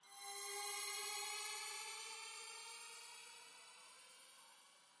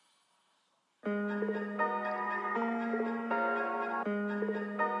Good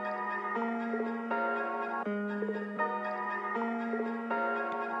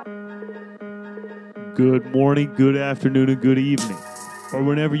morning, good afternoon, and good evening, or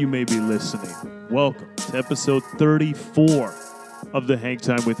whenever you may be listening. Welcome to episode 34 of the Hang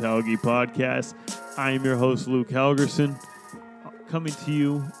Time with Helgi podcast. I am your host, Luke Helgerson, coming to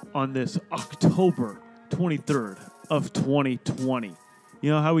you on this October 23rd of 2020. You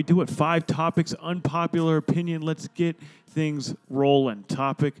know how we do it, 5 topics, unpopular opinion. Let's get things rolling.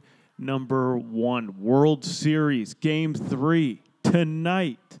 Topic number 1, World Series, Game 3,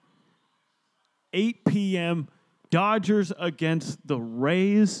 tonight. 8 p.m., Dodgers against the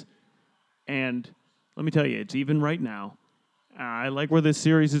Rays. And let me tell you, it's even right now. I like where this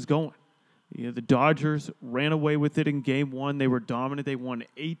series is going. You know, the Dodgers ran away with it in Game 1. They were dominant. They won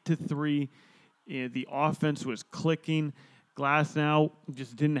 8-3. The offense was clicking. Glasnow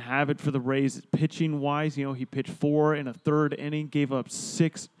just didn't have it for the Rays pitching-wise. You know, he pitched 4 in a third inning, gave up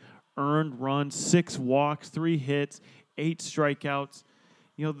 6 earned runs, 6 walks, 3 hits, 8 strikeouts.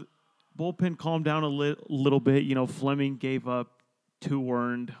 You know, bullpen calmed down a little bit. You know, Fleming gave up 2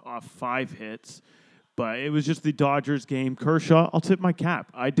 earned off 5 hits. But it was just the Dodgers game. Kershaw, I'll tip my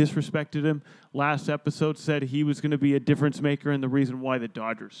cap. I disrespected him last episode, said he was going to be a difference maker and the reason why the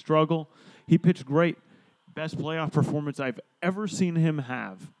Dodgers struggle. He pitched great. Best playoff performance I've ever seen him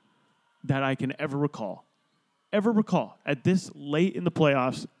have that I can ever recall. At this late in the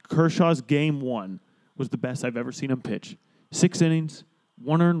playoffs, Kershaw's Game 1 was the best I've ever seen him pitch. 6 innings,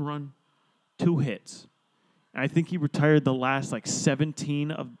 1 earned run, 2 hits. And I think he retired the last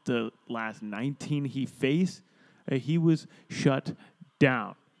 17 of the last 19 he faced. He was shut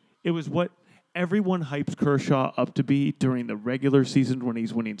down. It was what everyone hypes Kershaw up to be during the regular season when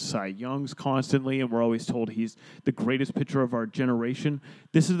he's winning Cy Youngs constantly, and we're always told he's the greatest pitcher of our generation.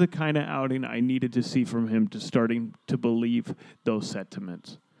 This is the kind of outing I needed to see from him to starting to believe those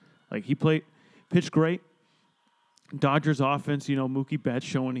sentiments. He pitched great. Dodgers offense, you know, Mookie Betts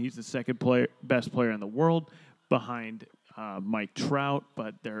showing he's the second best player in the world behind Mike Trout,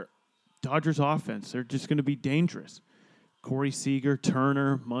 but their Dodgers offense, they're just going to be dangerous. Corey Seager,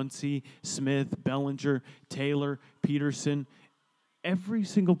 Turner, Muncy, Smith, Bellinger, Taylor, Peterson, every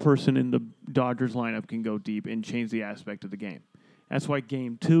single person in the Dodgers lineup can go deep and change the aspect of the game. That's why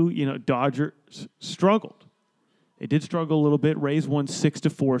Game 2, you know, Dodgers struggled. They did struggle a little bit. Rays won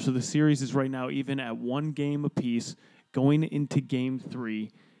 6-4, so the series is right now even at 1 game apiece. Going into Game 3,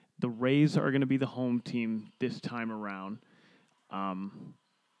 the Rays are going to be the home team this time around,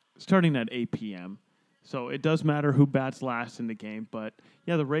 starting at 8 p.m. So it does matter who bats last in the game. But,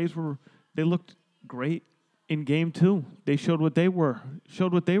 yeah, the Rays they looked great in Game 2. They showed what they were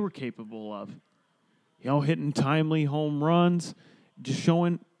capable of. You know, hitting timely home runs, just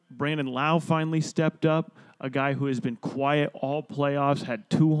showing Brandon Lau finally stepped up. A guy who has been quiet all playoffs, had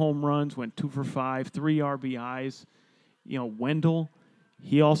 2 home runs, went 2 for 5, 3 RBIs. You know, Wendell,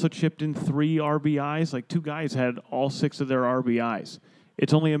 he also chipped in 3 RBIs. 2 guys had all 6 of their RBIs.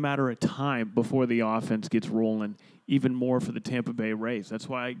 It's only a matter of time before the offense gets rolling even more for the Tampa Bay Rays. That's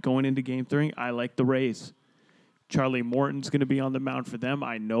why going into Game 3, I like the Rays. Charlie Morton's going to be on the mound for them.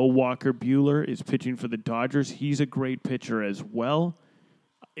 I know Walker Buehler is pitching for the Dodgers. He's a great pitcher as well.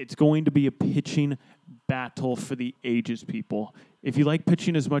 It's going to be a pitching battle for the ages, people. If you like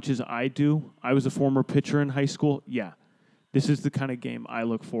pitching as much as I do, I was a former pitcher in high school, yeah. This is the kind of game I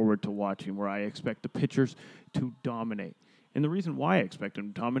look forward to watching where I expect the pitchers to dominate. And the reason why I expect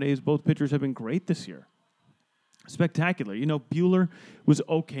them to dominate is both pitchers have been great this year. Spectacular. You know, Buehler was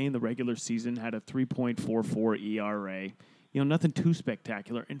okay in the regular season, had a 3.44 ERA. You know, nothing too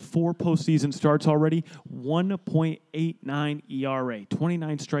spectacular. In 4 postseason starts already, 1.89 ERA,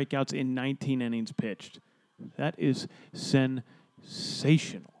 29 strikeouts in 19 innings pitched. That is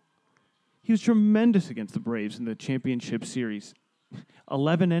sensational. He was tremendous against the Braves in the championship series.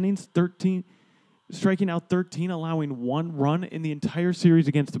 11 innings, striking out 13, allowing 1 run in the entire series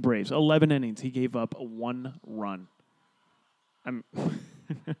against the Braves. 11 innings, he gave up 1 run.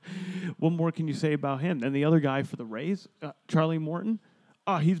 What more can you say about him? And the other guy for the Rays, Charlie Morton,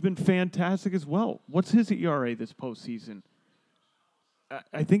 he's been fantastic as well. What's his ERA this postseason?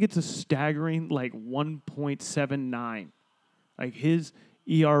 I think it's a staggering 1.79. His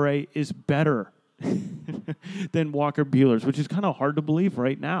ERA is better than Walker Buehler's, which is kind of hard to believe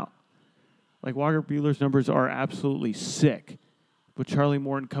right now. Walker Buehler's numbers are absolutely sick. But Charlie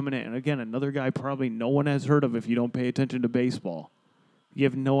Morton coming in, and again, another guy probably no one has heard of if you don't pay attention to baseball. You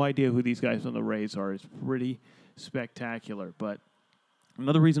have no idea who these guys on the Rays are. It's pretty spectacular. But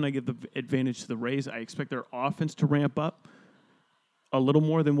another reason I give the advantage to the Rays, I expect their offense to ramp up. a little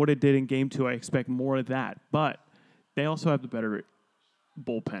more than what it did in Game 2. I expect more of that. But they also have the better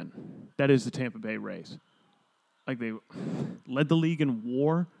bullpen. That is the Tampa Bay Rays. Like, they led the league in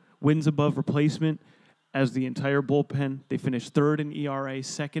WAR, wins above replacement, as the entire bullpen. They finished third in ERA,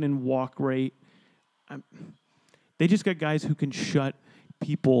 second in walk rate. They just got guys who can shut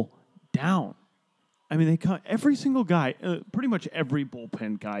people down. I mean, every single guy, pretty much every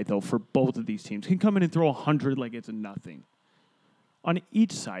bullpen guy, though, for both of these teams, can come in and throw 100 like it's nothing. On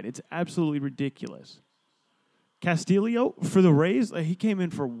each side, it's absolutely ridiculous. Castillo, for the Rays, he came in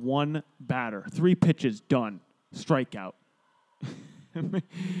for one batter, 3 pitches, done, strikeout.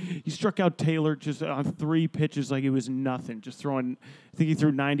 He struck out Taylor just on 3 pitches like it was nothing, just throwing, I think he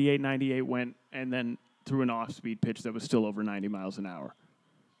threw 98 went, and then threw an off-speed pitch that was still over 90 miles an hour.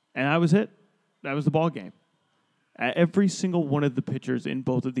 And that was it. That was the ball game. Every single one of the pitchers in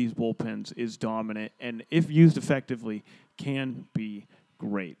both of these bullpens is dominant, and if used effectively, can be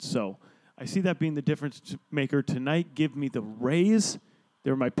great. So I see that being the difference maker tonight. Give me the Rays.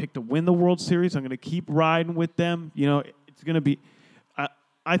 They're my pick to win the World Series. I'm going to keep riding with them. You know, it's going to be,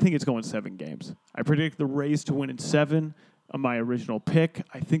 I think it's going 7 games. I predict the Rays to win in 7 on my original pick.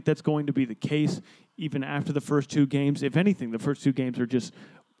 I think that's going to be the case even after the first 2 games. If anything, the first 2 games are just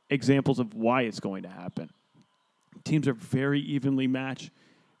examples of why it's going to happen. Teams are very evenly matched.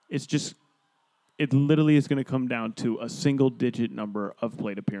 It literally is going to come down to a single-digit number of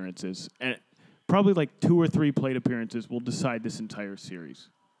plate appearances. And probably like 2 or 3 plate appearances will decide this entire series,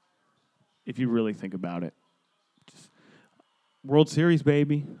 if you really think about it. Just World Series,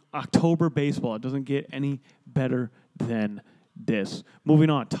 baby. October baseball. It doesn't get any better than this.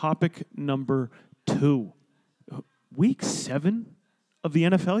 Moving on. Topic number 2. Week 7 of the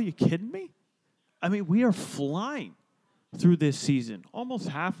NFL? You kidding me? I mean, we are flying through this season. Almost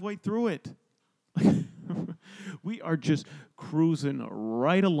halfway through it. We are just cruising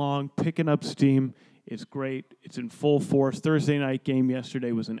right along, picking up steam. It's great. It's in full force. Thursday night game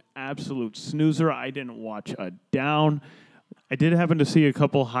yesterday was an absolute snoozer. I didn't watch a down. I did happen to see a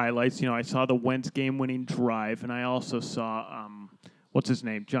couple highlights. You know, I saw the Wentz game-winning drive, and I also saw, what's his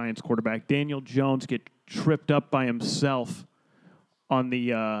name, Giants quarterback, Daniel Jones get tripped up by himself on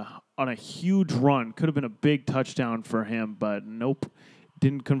a huge run. Could have been a big touchdown for him, but nope,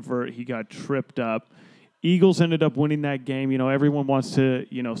 didn't convert. He got tripped up. Eagles ended up winning that game. You know, everyone wants to,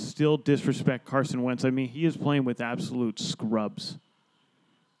 still disrespect Carson Wentz. I mean, he is playing with absolute scrubs.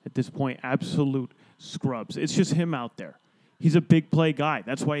 At this point, absolute scrubs. It's just him out there. He's a big play guy.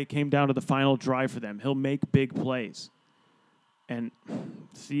 That's why it came down to the final drive for them. He'll make big plays. And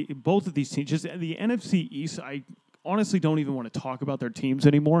see, both of these teams, just the NFC East, I honestly don't even want to talk about their teams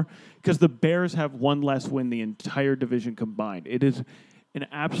anymore because the Bears have one less win the entire division combined. It is an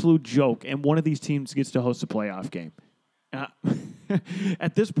absolute joke, and one of these teams gets to host a playoff game.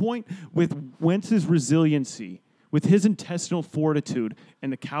 At this point, with Wentz's resiliency, with his intestinal fortitude,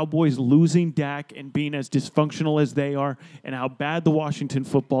 and the Cowboys losing Dak and being as dysfunctional as they are, and how bad the Washington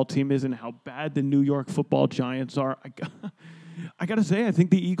football team is, and how bad the New York football Giants are, I got to say, I think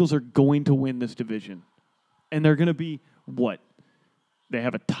the Eagles are going to win this division. And they're going to be, what? They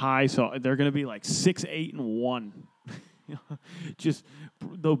have a tie, so they're going to be like 6-8-1. Just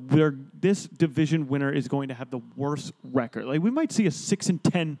this division winner is going to have the worst record. Like, we might see a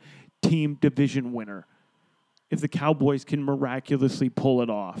 6-10 team division winner if the Cowboys can miraculously pull it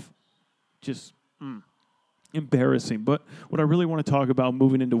off. Just embarrassing. But what I really want to talk about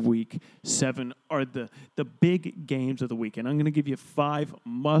moving into week 7 are the big games of the weekend. I'm going to give you 5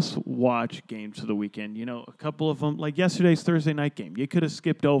 must-watch games of the weekend. You know, a couple of them, like yesterday's Thursday night game, you could have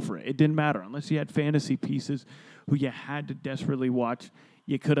skipped over it. It didn't matter. Unless you had fantasy pieces who you had to desperately watch,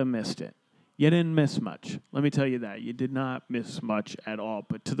 you could have missed it. You didn't miss much. Let me tell you that. You did not miss much at all.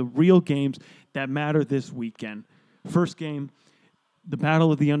 But to the real games that matter this weekend, first game, the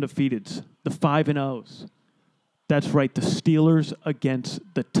battle of the undefeateds, the 5-0s. That's right, the Steelers against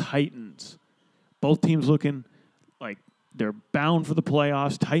the Titans. Both teams looking like they're bound for the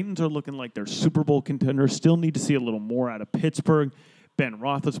playoffs. Titans are looking like they're Super Bowl contenders. Still need to see a little more out of Pittsburgh. Ben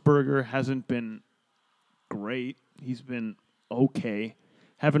Roethlisberger hasn't been great. He's been okay.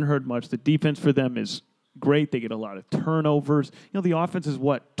 Haven't heard much. The defense for them is great. They get a lot of turnovers. You know, the offense is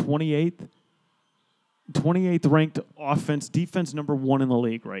what, 28th? 28th ranked offense. Defense number 1 in the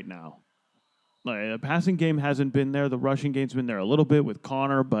league right now. The passing game hasn't been there. The rushing game's been there a little bit with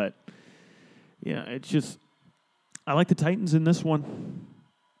Connor, but yeah, it's just I like the Titans in this one.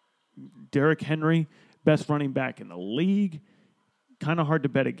 Derrick Henry, best running back in the league. Kind of hard to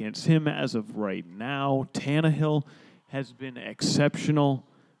bet against him as of right now. Tannehill has been exceptional.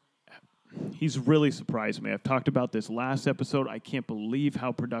 He's really surprised me. I've talked about this last episode. I can't believe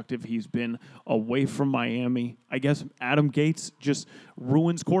how productive he's been away from Miami. I guess Adam Gates just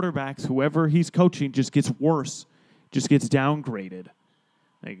ruins quarterbacks. Whoever he's coaching just gets worse, just gets downgraded.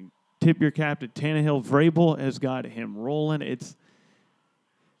 Like, tip your cap to Tannehill. Vrabel has got him rolling.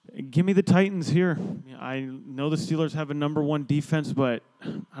 Give me the Titans here. I know the Steelers have a number one defense, but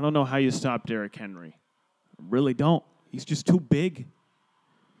I don't know how you stop Derrick Henry. I really don't. He's just too big.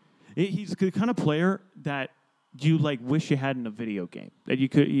 He's the kind of player that you wish you had in a video game. That you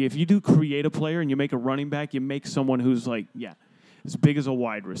could, if you do create a player and you make a running back, you make someone who's as big as a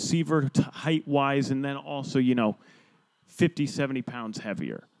wide receiver, height-wise, and then also 50, 70 pounds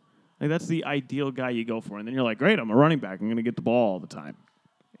heavier. That's the ideal guy you go for. And then you're like, great, I'm a running back. I'm going to get the ball all the time.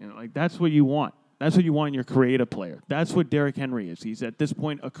 That's what you want. That's what you want in your creative player. That's what Derrick Henry is. He's at this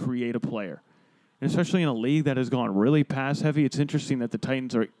point a creative player. And especially in a league that has gone really pass-heavy, it's interesting that the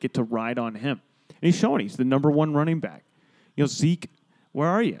Titans get to ride on him. And he's showing he's the number one running back. Zeke, where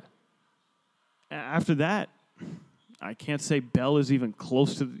are you? After that, I can't say Bell is even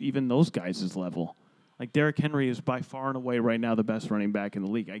close to even those guys' level. Derrick Henry is by far and away right now the best running back in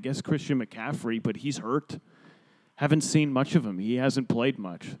the league. I guess Christian McCaffrey, but he's hurt. Haven't seen much of him. He hasn't played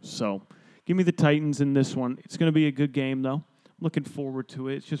much. So give me the Titans in this one. It's going to be a good game, though. Looking forward to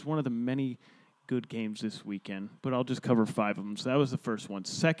it. It's just one of the many good games this weekend, but I'll just cover 5 of them. So that was the first one.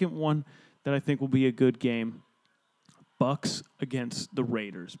 Second one that I think will be a good game, Bucs against the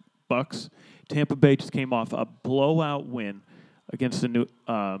Raiders. Bucs, Tampa Bay just came off a blowout win against the new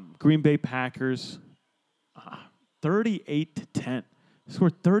Green Bay Packers, 38-10.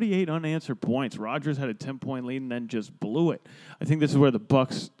 Scored 38 unanswered points. Rodgers had a 10-point lead and then just blew it. I think this is where the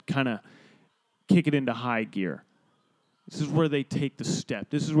Bucs kind of kick it into high gear. This is where they take the step.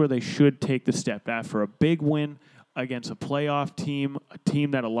 This is where they should take the step after a big win against a playoff team, a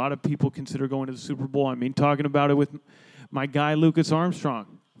team that a lot of people consider going to the Super Bowl. I mean, talking about it with my guy, Lucas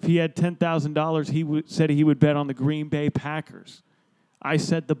Armstrong. If he had $10,000, he said he would bet on the Green Bay Packers. I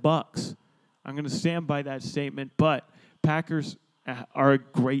said the Bucs. I'm going to stand by that statement, but Packers are a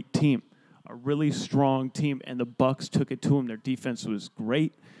great team, a really strong team, and the Bucs took it to them. Their defense was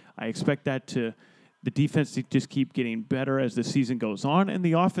great. I expect the defense to just keep getting better as the season goes on, and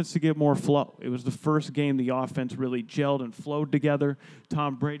the offense to get more flow. It was the first game the offense really gelled and flowed together.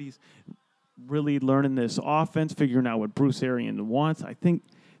 Tom Brady's really learning this offense, figuring out what Bruce Arians wants. I think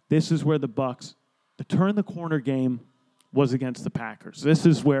this is where the Bucs, the turn the corner game was against the Packers. This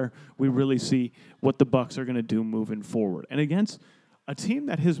is where we really see what the Bucs are going to do moving forward. And against a team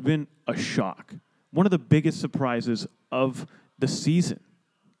that has been a shock, one of the biggest surprises of the season.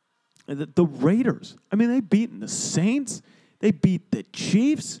 The Raiders, I mean, they've beaten the Saints. They beat the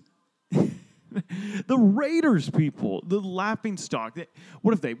Chiefs. The Raiders, people, the laughingstock.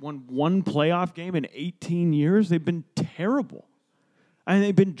 What if they won one playoff game in 18 years? They've been terrible. I mean,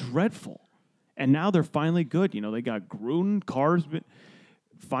 they've been dreadful. And now they're finally good. They got Gruden. Carr's been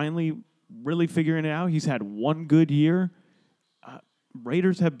finally really figuring it out. He's had one good year.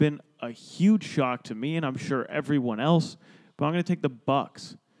 Raiders have been a huge shock to me, and I'm sure everyone else. But I'm going to take the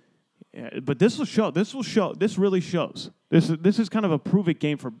Bucs. But this will show. This really shows. This is kind of a prove-it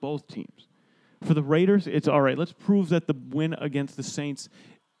game for both teams. For the Raiders, it's all right. Let's prove that the win against the Saints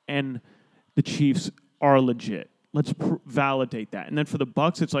and the Chiefs are legit. Let's validate that. And then for the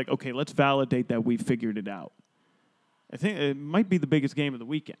Bucs, it's okay, let's validate that we figured it out. I think it might be the biggest game of the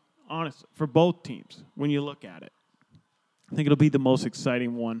weekend, honestly, for both teams when you look at it. I think it'll be the most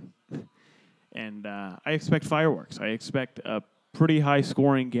exciting one. And I expect fireworks. I expect a pretty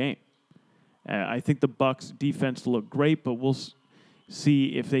high-scoring game. I think the Bucs' defense will look great, but we'll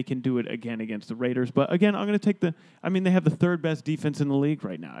see if they can do it again against the Raiders. But again, I'm going to take they have the third best defense in the league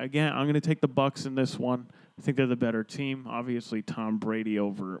right now. Again, I'm going to take the Bucs in this one. I think they're the better team. Obviously, Tom Brady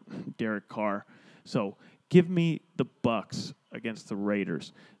over Derek Carr. So give me the Bucs against the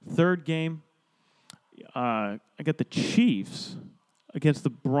Raiders. Third game, I got the Chiefs against the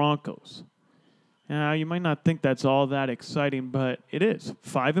Broncos. Now, you might not think that's all that exciting, but it is.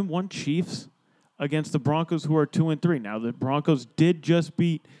 5-1 Chiefs against the Broncos, who are 2-3. Now, the Broncos did just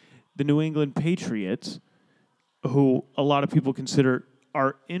beat the New England Patriots, who a lot of people consider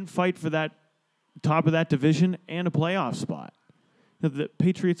are in fight for that top of that division and a playoff spot. The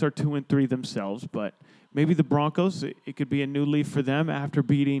Patriots are 2-3 themselves, but maybe the Broncos, it could be a new leaf for them after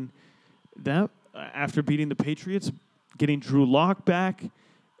beating them, after beating the Patriots, getting Drew Lock back.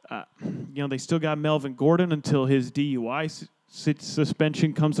 They still got Melvin Gordon until his DUI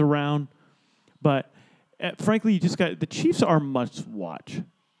suspension comes around. But frankly, the Chiefs are must watch.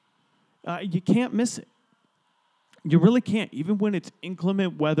 You can't miss it. You really can't. Even when it's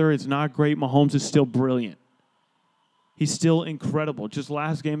inclement weather, it's not great. Mahomes is still brilliant. He's still incredible. Just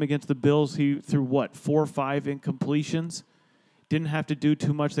last game against the Bills, he threw, 4 or 5 incompletions. Didn't have to do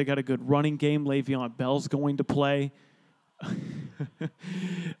too much. They got a good running game. Le'Veon Bell's going to play.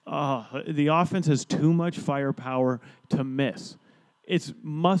 The offense has too much firepower to miss. It's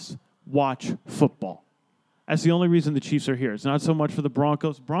must-watch football. That's the only reason the Chiefs are here. It's not so much for the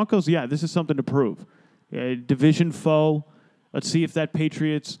Broncos. Broncos, yeah, this is something to prove. Division foe. Let's see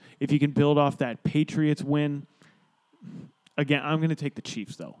if you can build off that Patriots win. Again, I'm going to take the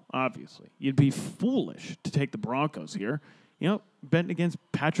Chiefs, though, obviously. You'd be foolish to take the Broncos here. Betting against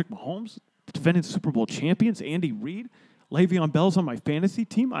Patrick Mahomes, the defending Super Bowl champions, Andy Reid, Le'Veon Bell's on my fantasy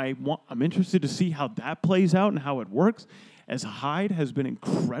team. I'm interested to see how that plays out and how it works, as Hyde has been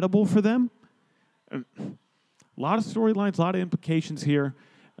incredible for them. A lot of storylines, a lot of implications here.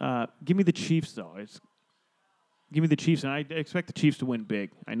 Give me the Chiefs, though. Give me the Chiefs, and I expect the Chiefs to win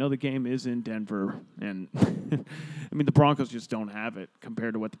big. I know the game is in Denver, and the Broncos just don't have it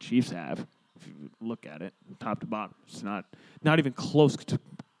compared to what the Chiefs have. If you look at it, top to bottom, it's not even close to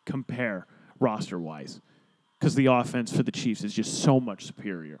compare roster-wise, because the offense for the Chiefs is just so much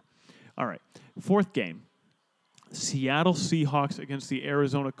superior. All right, fourth game, Seattle Seahawks against the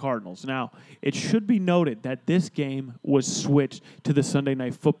Arizona Cardinals. Now, it should be noted that this game was switched to the Sunday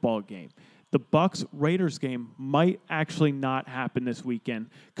Night Football game. The Bucs-Raiders game might actually not happen this weekend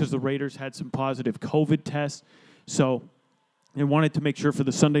because the Raiders had some positive COVID tests. So they wanted to make sure for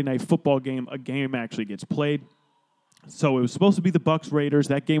the Sunday Night Football game, a game actually gets played. So it was supposed to be the Bucs-Raiders.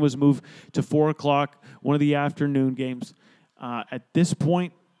 That game was moved to 4 o'clock, one of the afternoon games. At this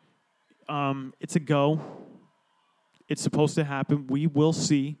point, it's a go. It's supposed to happen. We will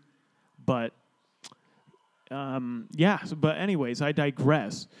see. But but anyways, I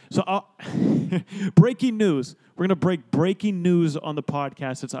digress. So breaking news. We're going to break breaking news on the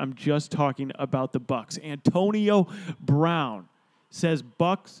podcast since I'm just talking about the Bucs. Antonio Brown says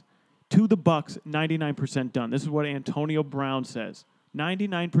to the Bucs, 99% done. This is what Antonio Brown says.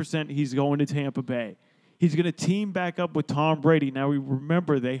 99% he's going to Tampa Bay. He's going to team back up with Tom Brady. Now, we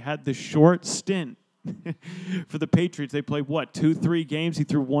remember they had the short stint for the Patriots. They played, 2-3 games? He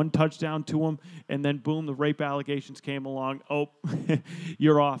threw 1 touchdown to him, and then, boom, the rape allegations came along. Oh,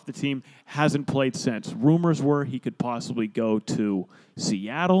 you're off the team. Hasn't played since. Rumors were he could possibly go to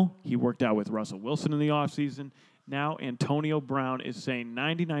Seattle. He worked out with Russell Wilson in the offseason. Now Antonio Brown is saying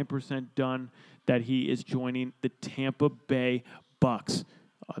 99% done that he is joining the Tampa Bay Bucs.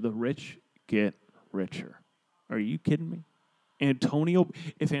 The rich get richer. Are you kidding me?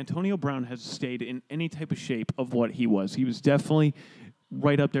 If Antonio Brown has stayed in any type of shape of what he was definitely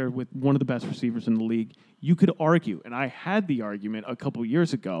right up there with one of the best receivers in the league. You could argue, and I had the argument a couple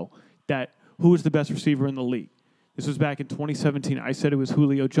years ago, that who was the best receiver in the league? This was back in 2017. I said it was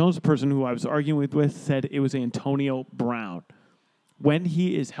Julio Jones. The person who I was arguing with said it was Antonio Brown. When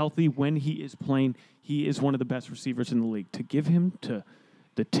he is healthy, when he is playing, he is one of the best receivers in the league. To give him to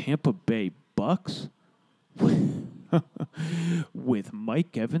the Tampa Bay Bucs with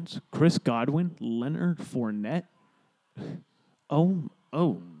Mike Evans, Chris Godwin, Leonard Fournette. Oh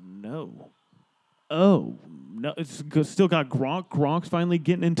no. It's still got Gronk. Gronk's finally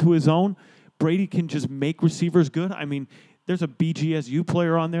getting into his own. Brady can just make receivers good. I mean, there's a BGSU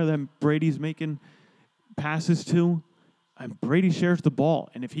player on there that Brady's making passes to. And Brady shares the ball.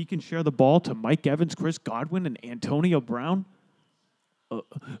 And if he can share the ball to Mike Evans, Chris Godwin, and Antonio Brown,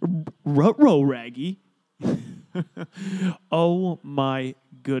 ruh-roh, Raggy. Oh, my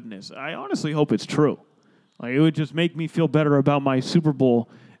goodness. I honestly hope it's true. It would just make me feel better about my Super Bowl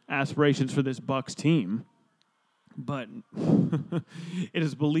aspirations for this Bucs team. But it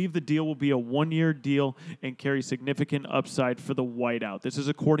is believed the deal will be a 1-year deal and carry significant upside for the whiteout. This is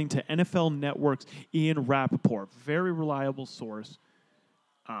according to NFL Network's Ian Rappaport, very reliable source.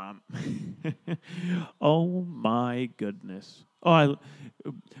 Oh, my goodness. Oh,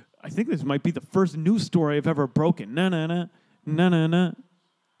 I think this might be the first news story I've ever broken. No.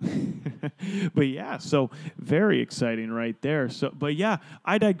 But yeah, so very exciting right there. But yeah,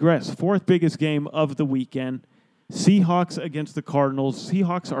 I digress. Fourth biggest game of the weekend. Seahawks against the Cardinals.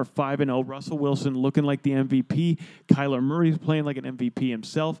 Seahawks are 5-0. Russell Wilson looking like the MVP. Kyler Murray's playing like an MVP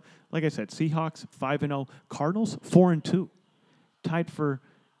himself. Like I said, Seahawks 5-0. Cardinals 4-2. Tied for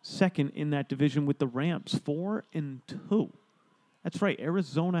second in that division with the Rams. 4-2. That's right.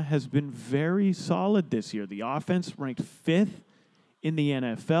 Arizona has been very solid this year. The offense ranked 5th in the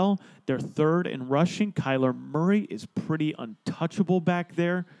NFL. They're 3rd in rushing. Kyler Murray is pretty untouchable back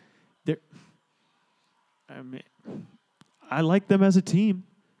there. I like them as a team.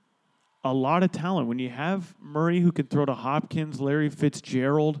 a lot of talent. When you have Murray who can throw to Hopkins, Larry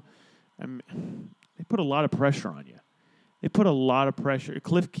Fitzgerald, they put a lot of pressure on you. They put a lot of pressure.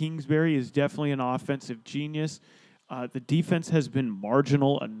 Cliff Kingsbury is definitely an offensive genius. The defense has been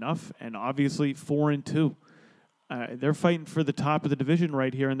marginal enough, and obviously 4-2. They're fighting for the top of the division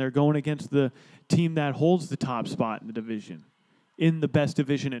right here, and they're going against the team that holds the top spot in the division, in the best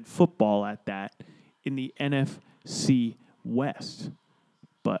division in football at that, in the NFC West.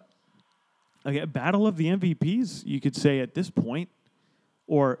 But, again, battle of the MVPs, you could say at this point,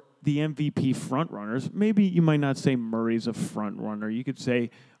 or the MVP frontrunners. Maybe you might not say Murray's a frontrunner. You could say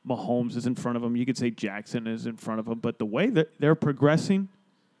Mahomes is in front of him. You could say Jackson is in front of him. But the way that they're progressing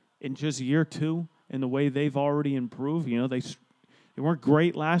in just year two and the way they've already improved, you know, they weren't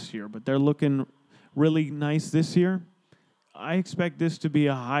great last year, but they're looking really nice this year. I expect this to be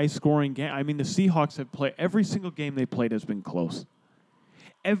a high-scoring game. I mean, the Seahawks have played – every single game they played has been close.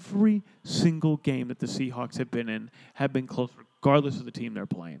 Every single game that the Seahawks have been in have been close, regardless of the team they're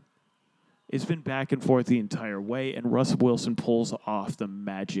playing. It's been back and forth the entire way, and Russell Wilson pulls off the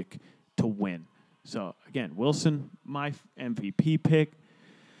magic to win. So, again, Wilson, my MVP pick.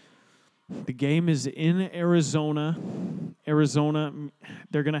 The game is in Arizona. Arizona,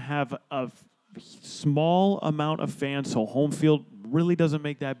 they're going to have a small amount of fans, so home field really doesn't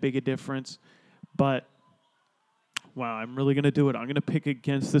make that big a difference. But, wow, I'm really going to do it. I'm going to pick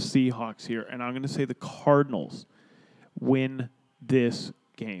against the Seahawks here, and I'm going to say the Cardinals win this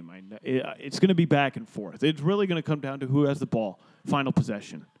game. It's going to be back and forth. It's really going to come down to who has the ball, final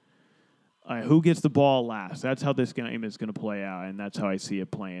possession. Who gets the ball last? That's how this game is going to play out, and that's how I see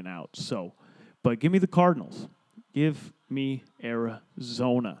it playing out. So, but give me the Cardinals. Give me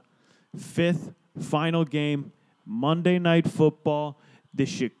Arizona. Fifth, final game, Monday Night Football, the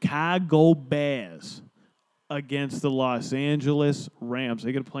Chicago Bears against the Los Angeles Rams.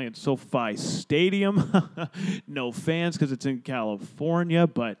 They're going to play in SoFi Stadium. No fans because it's in California,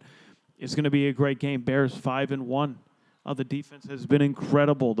 but it's going to be a great game. Bears 5-1. The defense has been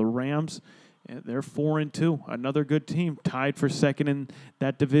incredible. The Rams, they're 4-2. Another good team, tied for second in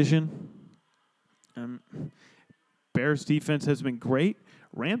that division. Bears defense has been great.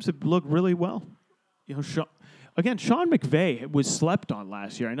 Rams have looked really well. You know, Sean McVay was slept on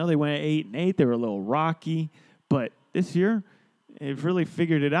last year. I know they went 8-8. They were a little rocky, but this year they've really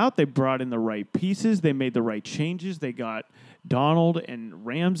figured it out. They brought in the right pieces. They made the right changes. They got Donald and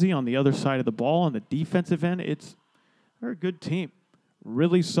Ramsey on the other side of the ball on the defensive end. They're a good team,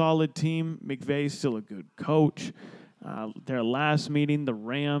 really solid team. McVay's still a good coach. Their last meeting, the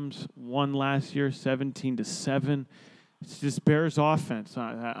Rams won last year 17-7. It's just Bears offense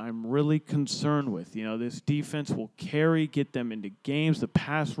I'm really concerned with. You know, this defense will get them into games. The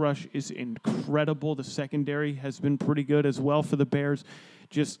pass rush is incredible. The secondary has been pretty good as well for the Bears.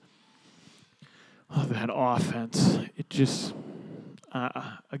 Just, that offense. It just,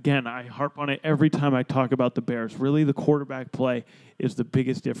 again, I harp on it every time I talk about the Bears. Really, the quarterback play is the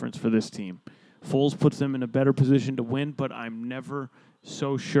biggest difference for this team. Foles puts them in a better position to win, but I'm never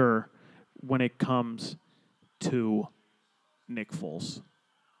so sure when it comes to Nick Foles.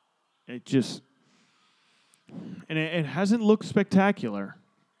 It just, and it hasn't looked spectacular.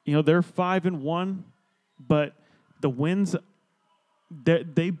 You know, they're 5-1, but the wins,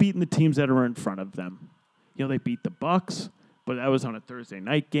 they've beaten the teams that are in front of them. You know, they beat the Bucks, but that was on a Thursday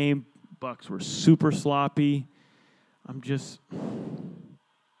night game. Bucks were super sloppy.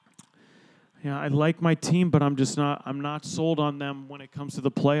 I like my team, but I'm not sold on them when it comes to the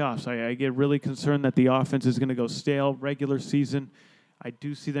playoffs. I get really concerned that the offense is going to go stale. Regular season, I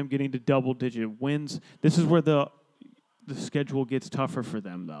do see them getting to double-digit wins. This is where the schedule gets tougher for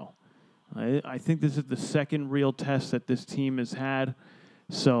them, though. I think this is the second real test that this team has had.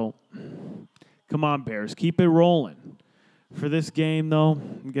 So, come on, Bears. Keep it rolling. For this game, though,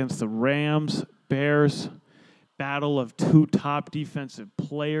 against the Rams, Bears, battle of two top defensive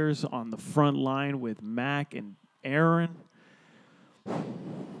players on the front line with Mac and Aaron. God,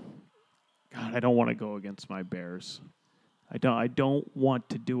 I don't want to go against my Bears. I don't want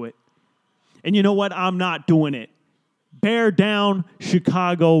to do it. And you know what? I'm not doing it. Bear down,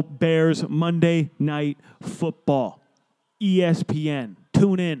 Chicago Bears, Monday Night Football. ESPN.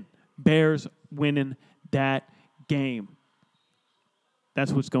 Tune in. Bears winning that game.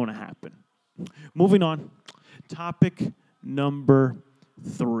 That's what's going to happen. Moving on. Topic number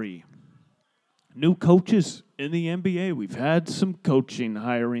 3. New coaches in the NBA. We've had some coaching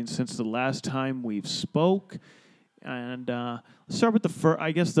hiring since the last time we've spoke. And let's start with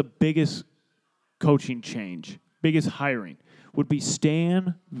the biggest coaching change, biggest hiring would be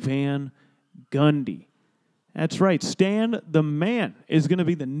Stan Van Gundy That's right. Stan the Man is going to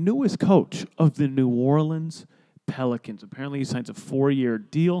be the newest coach of the New Orleans Pelicans. Apparently, he signs a 4-year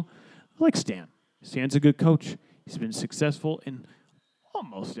deal. I like Stan. Stan's a good coach. He's been successful in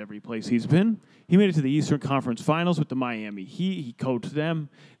almost every place he's been. He made it to the Eastern Conference Finals with the Miami Heat. He coached them.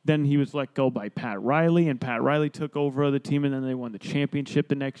 Then he was let go by Pat Riley, and Pat Riley took over the team, and then they won the championship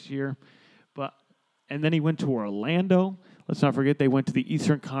the next year. And then he went to Orlando. Let's not forget they went to the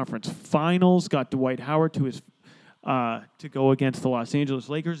Eastern Conference Finals, got Dwight Howard to go against the Los Angeles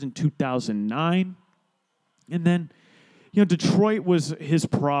Lakers in 2009. And then, Detroit was his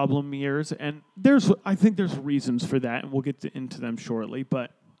problem years, and I think there's reasons for that, and we'll get into them shortly.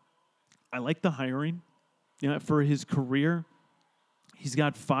 But I like the hiring. For his career, he's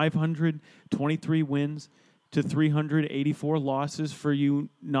got 523 wins to 384 losses. For you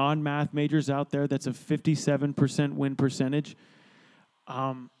non-math majors out there, that's a 57% win percentage.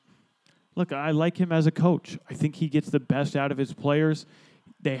 Look, I like him as a coach. I think he gets the best out of his players.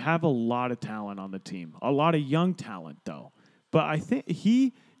 They have a lot of talent on the team, a lot of young talent, though. But I think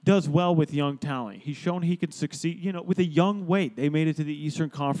he does well with young talent. He's shown he can succeed. With a young Wade, they made it to the Eastern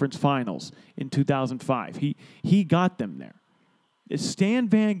Conference Finals in 2005. He got them there. It's Stan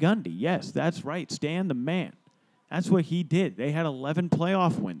Van Gundy. Yes, that's right. Stan the Man. That's what he did. They had 11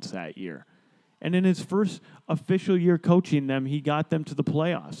 playoff wins that year. And in his first official year coaching them, he got them to the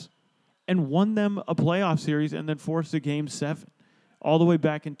playoffs and won them a playoff series and then forced a Game 7 all the way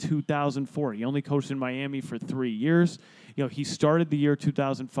back in 2004. He only coached in Miami for 3 years. He started the year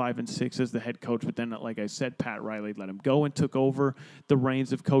 2005 and 6 as the head coach, but then, like I said, Pat Riley let him go and took over the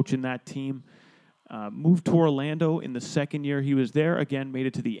reins of coaching that team. Moved to Orlando in the second year he was there. Again, made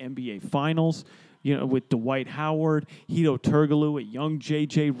it to the NBA Finals, with Dwight Howard, Hedo Turkoglu, a young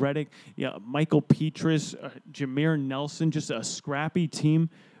J.J. Redick, Michael Petras, Jameer Nelson, just a scrappy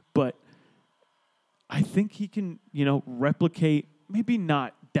team. But I think he can, replicate maybe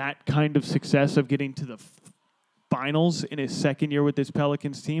not that kind of success of getting to the finals in his second year with this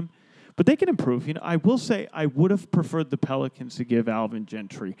Pelicans team, but they can improve. I will say I would have preferred the Pelicans to give Alvin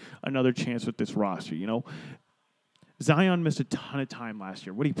Gentry another chance with this roster. Zion missed a ton of time last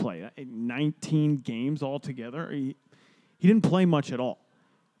year. What did he play? 19 games altogether? He didn't play much at all,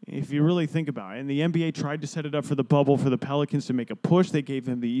 if you really think about it. And the NBA tried to set it up for the bubble for the Pelicans to make a push. They gave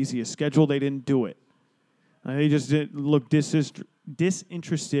him the easiest schedule. They didn't do it. They just didn't look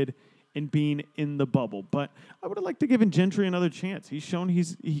disinterested in being in the bubble. But I would have liked to give Gentry another chance. He's shown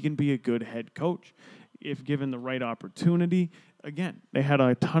he can be a good head coach if given the right opportunity. Again, they had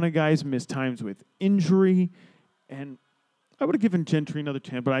a ton of guys miss times with injury, and I would have given Gentry another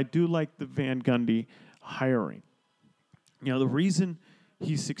chance. But I do like the Van Gundy hiring. The reason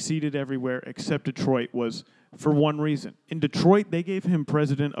he succeeded everywhere except Detroit was for one reason. In Detroit, they gave him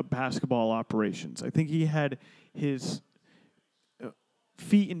president of basketball operations. I think he had his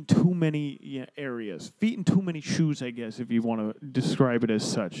feet in too many areas, feet in too many shoes, I guess, if you want to describe it as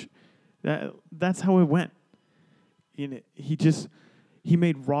such. That's how it went. He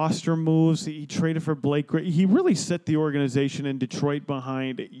made roster moves. He traded for Blake Griffin. He really set the organization in Detroit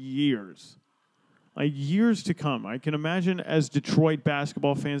behind years. Years to come. I can imagine as Detroit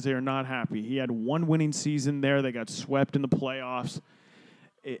basketball fans, they are not happy. He had one winning season there. They got swept in the playoffs.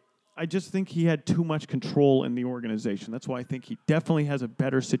 I just think he had too much control in the organization. That's why I think he definitely has a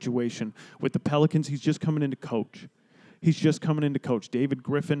better situation with the Pelicans. He's just coming in to coach. David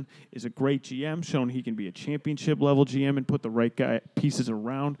Griffin is a great GM, shown he can be a championship-level GM and put the right pieces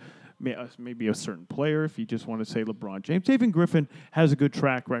around. Maybe a certain player, if you just want to say LeBron James. David Griffin has a good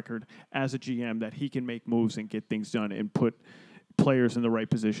track record as a GM that he can make moves and get things done and put players in the right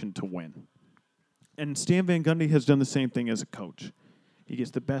position to win. And Stan Van Gundy has done the same thing as a coach. He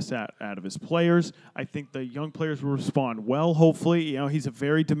gets the best out of his players. I think the young players will respond well, hopefully. He's a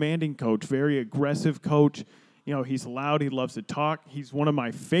very demanding coach, very aggressive coach. He's loud. He loves to talk. He's one of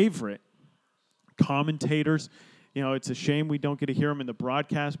my favorite commentators. It's a shame we don't get to hear him in the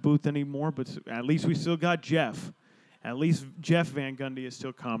broadcast booth anymore, but at least we still got Jeff. At least Jeff Van Gundy is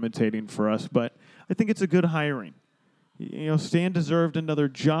still commentating for us, but I think it's a good hiring. Stan deserved another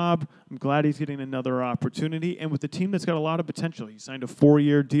job. I'm glad he's getting another opportunity. And with a team that's got a lot of potential, he signed a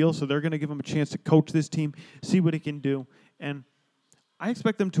 4-year deal, so they're going to give him a chance to coach this team, see what he can do. And I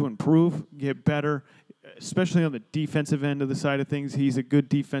expect them to improve, get better, especially on the defensive end of the side of things. He's a good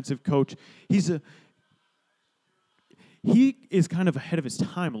defensive coach. He is kind of ahead of his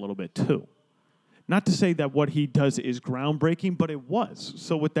time a little bit, too. Not to say that what he does is groundbreaking, but it was.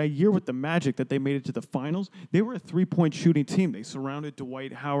 So with that year with the Magic that they made it to the finals, they were a three-point shooting team. They surrounded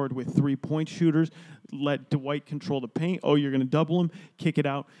Dwight Howard with three-point shooters, let Dwight control the paint. Oh, you're going to double him, kick it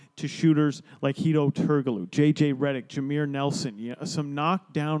out to shooters like Hedo Turkoglu, J.J. Redick, Jameer Nelson, some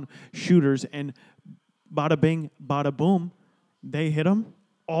knockdown shooters, and bada bing, bada boom, they hit them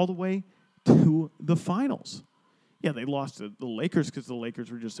all the way to the finals. Yeah, they lost to the Lakers because the Lakers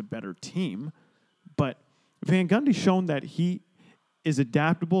were just a better team. But Van Gundy's shown that he is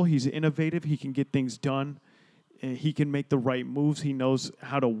adaptable. He's innovative. He can get things done. He can make the right moves. He knows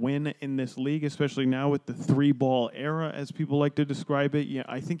how to win in this league, especially now with the three-ball era, as people like to describe it. Yeah,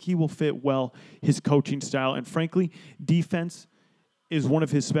 I think he will fit well his coaching style. And frankly, defense is one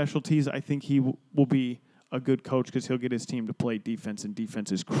of his specialties. I think he will be a good coach because he'll get his team to play defense, and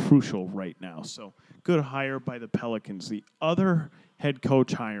defense is crucial right now. So good hire by the Pelicans. The other head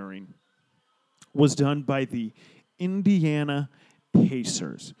coach hiring was done by the Indiana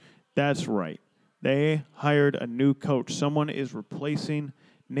Pacers. That's right. They hired a new coach. Someone is replacing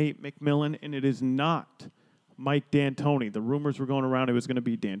Nate McMillan, and it is not Mike D'Antoni. The rumors were going around it was going to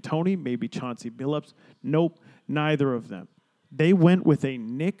be D'Antoni, maybe Chauncey Billups. Nope, neither of them. They went with a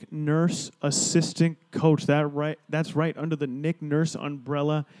Nick Nurse assistant coach. That's right, under the Nick Nurse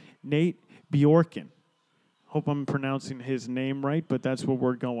umbrella, Nate Bjorken. Hope I'm pronouncing his name right, but that's what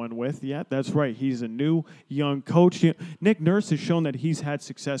we're going with. Yeah, that's right. He's a new young coach. Nick Nurse has shown that he's had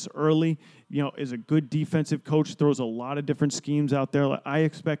success early, is a good defensive coach, throws a lot of different schemes out there. I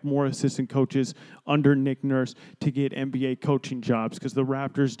expect more assistant coaches under Nick Nurse to get NBA coaching jobs because the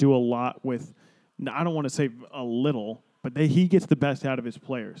Raptors do a lot with, I don't want to say a little, but he gets the best out of his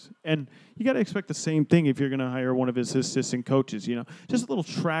players. And you got to expect the same thing if you're going to hire one of his assistant coaches, just a little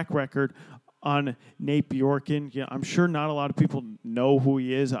track record on Nate Bjorken. Yeah, I'm sure not a lot of people know who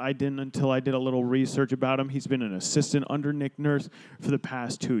he is. I didn't until I did a little research about him. He's been an assistant under Nick Nurse for the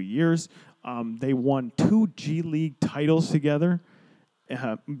past 2 years. They won 2 G League titles together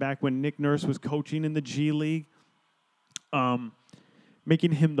back when Nick Nurse was coaching in the G League,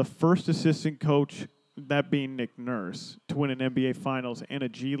 making him the first assistant coach, that being Nick Nurse, to win an NBA Finals and a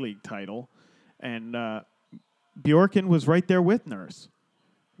G League title. And Bjorken was right there with Nurse,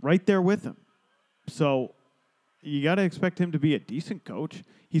 right there with him. So you got to expect him to be a decent coach.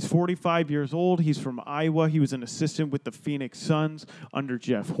 He's 45 years old. He's from Iowa. He was an assistant with the Phoenix Suns under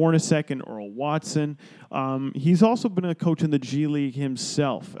Jeff Hornacek and Earl Watson. He's also been a coach in the G League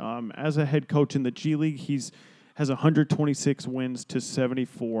himself. As a head coach in the G League, has 126 wins to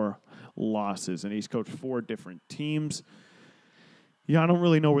 74 losses, and he's coached 4 different teams. Yeah, I don't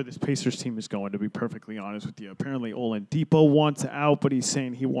really know where this Pacers team is going, to be perfectly honest with you. Apparently, Oladipo wants out, but he's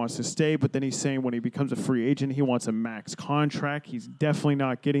saying he wants to stay. But then he's saying when he becomes a free agent, he wants a max contract. He's definitely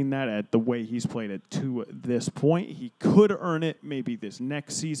not getting that at the way he's played it to this point. He could earn it maybe this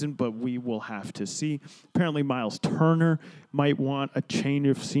next season, but we will have to see. Apparently, Miles Turner might want a change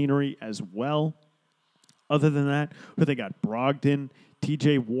of scenery as well. Other than that, they got Brogdon,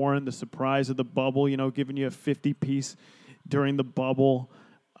 T.J. Warren, the surprise of the bubble, giving you a 50-piece during the bubble.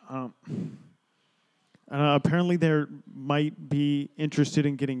 Apparently, they might be interested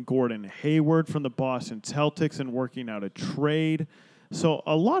in getting Gordon Hayward from the Boston Celtics and working out a trade. So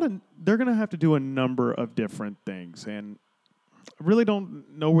they're going to have to do a number of different things. And I really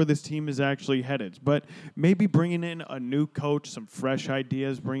don't know where this team is actually headed. But maybe bringing in a new coach, some fresh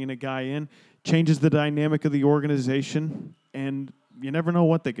ideas, bringing a guy in, changes the dynamic of the organization. And you never know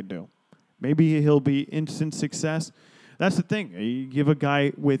what they could do. Maybe he'll be instant success. That's the thing. You give a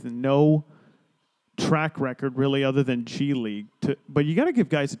guy with no track record, really, other than G League, but you got to give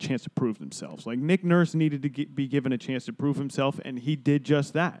guys a chance to prove themselves. Like Nick Nurse needed to be given a chance to prove himself, and he did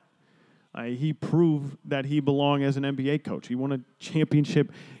just that. He proved that he belonged as an NBA coach. He won a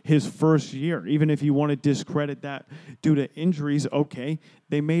championship his first year. Even if you want to discredit that due to injuries, okay,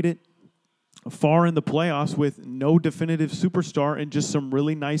 they made it far in the playoffs with no definitive superstar and just some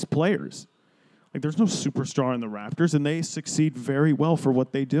really nice players. Like, there's no superstar in the Raptors, and they succeed very well for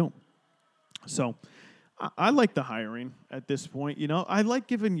what they do. So I like the hiring at this point. I like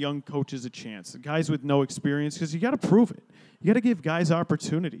giving young coaches a chance, guys with no experience, because you got to prove it. You got to give guys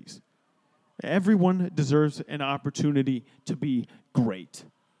opportunities. Everyone deserves an opportunity to be great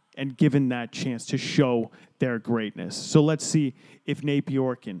and given that chance to show their greatness. So let's see if Nate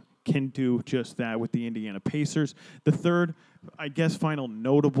Bjorken can do just that with the Indiana Pacers. The third, I guess, final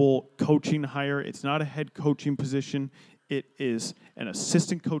notable coaching hire, it's not a head coaching position. It is an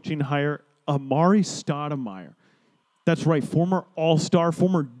assistant coaching hire, Amari Stoudemire. That's right, former All-Star,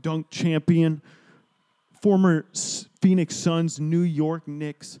 former dunk champion, former Phoenix Suns, New York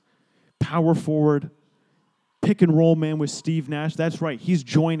Knicks, power forward, pick and roll man with Steve Nash. That's right. He's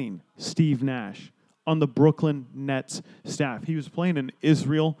joining Steve Nash on the Brooklyn Nets staff. He was playing in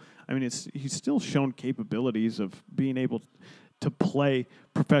Israel. I mean, he's still shown capabilities of being able to play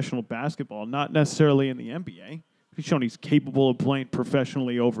professional basketball, not necessarily in the NBA. He's shown he's capable of playing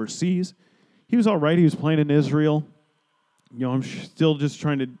professionally overseas. He was all right. He was playing in Israel. You know, I'm still just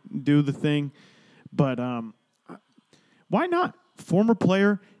trying to do the thing. But why not? Former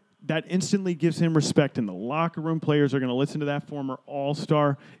player, that instantly gives him respect in the locker room. Players are going to listen to that former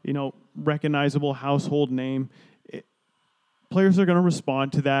all-star, you know, recognizable household name. Players are going to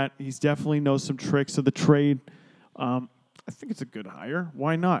respond to that. He's definitely knows some tricks of the trade. I think it's a good hire.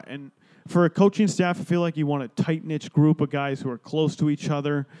 Why not? And for a coaching staff, I feel like you want a tight-knit group of guys who are close to each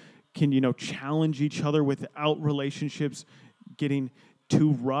other, can, you know, challenge each other without relationships getting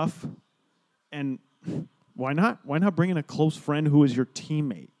too rough. And why not? Why not bring in a close friend who is your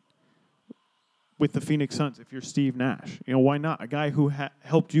teammate with the Phoenix Suns if you're Steve Nash? You know, why not? A guy who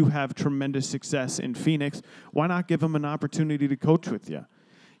helped you have tremendous success in Phoenix, why not give him an opportunity to coach with you?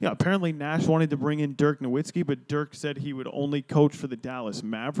 Yeah, apparently Nash wanted to bring in Dirk Nowitzki, but Dirk said he would only coach for the Dallas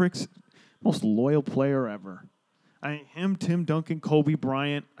Mavericks. Most loyal player ever. I mean, him, Tim Duncan, Kobe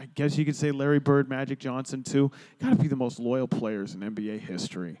Bryant, I guess you could say Larry Bird, Magic Johnson too. Got to be the most loyal players in NBA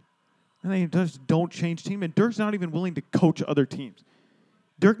history. And they just don't change team. And Dirk's not even willing to coach other teams.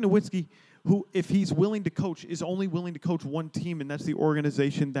 Dirk Nowitzki, who, if he's willing to coach, is only willing to coach one team, and that's the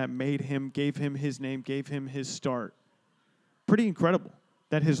organization that made him, gave him his name, gave him his start. Pretty incredible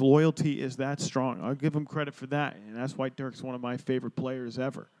that his loyalty is that strong. I'll give him credit for that, and that's why Dirk's one of my favorite players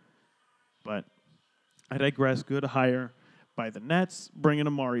ever. But I digress. Good hire by the Nets, bringing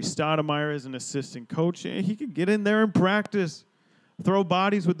Amari Stoudemire as an assistant coach. He could get in there and practice, throw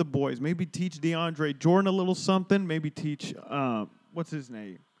bodies with the boys, maybe teach DeAndre Jordan a little something, maybe teach, what's his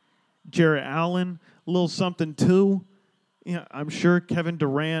name, Jarrett Allen a little something too. Yeah, I'm sure Kevin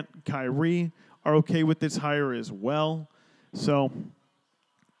Durant, Kyrie are okay with this hire as well. So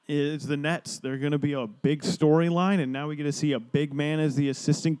it's the Nets. They're going to be a big storyline, and now we get to see a big man as the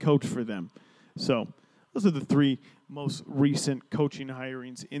assistant coach for them. So those are the three most recent coaching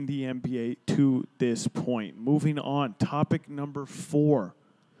hirings in the NBA to this point. Moving on, topic number 4.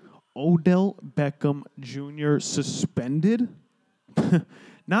 Odell Beckham Jr. suspended?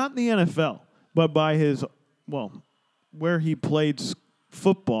 Not in the NFL, but by his, where he played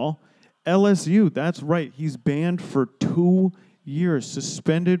football, LSU. That's right. He's banned for 2 years,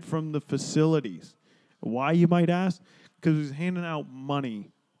 suspended from the facilities. Why, you might ask? Because he was handing out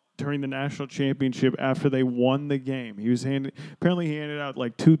money during the national championship after they won the game. He handed out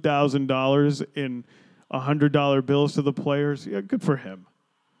like $2,000 in $100 bills to the players. Yeah, good for him.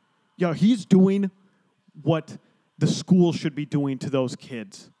 Yeah, he's doing what the school should be doing to those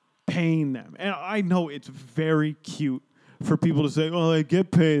kids, paying them. And I know it's very cute for people to say, oh, they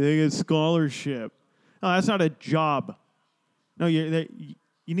get paid, they get scholarship. No, that's not a job. No, you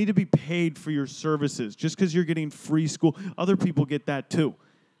need to be paid for your services. Just because you're getting free school, other people get that too.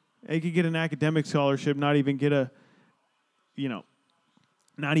 They could get an academic scholarship, not even get an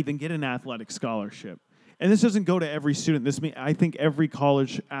athletic scholarship. And this doesn't go to every student. I think every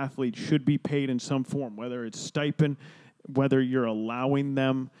college athlete should be paid in some form, whether it's stipend, whether you're allowing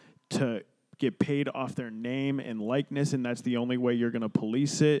them to get paid off their name and likeness, and that's the only way you're going to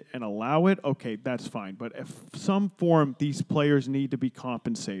police it and allow it, okay, that's fine. But if some form, these players need to be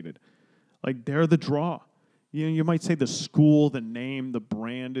compensated. Like, they're the draw. You know, you might say the school, the name, the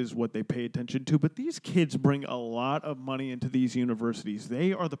brand is what they pay attention to, but these kids bring a lot of money into these universities.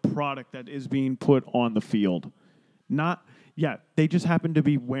 They are the product that is being put on the field. They just happen to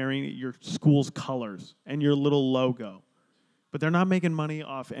be wearing your school's colors and your little logo. But they're not making money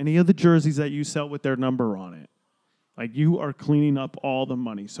off any of the jerseys that you sell with their number on it. Like, you are cleaning up all the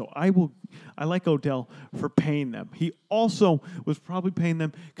money. So I like Odell for paying them. He also was probably paying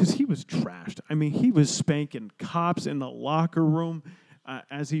them because he was trashed. I mean, he was spanking cops in the locker room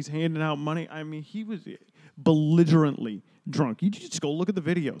as he's handing out money. I mean, he was belligerently drunk. You just go look at the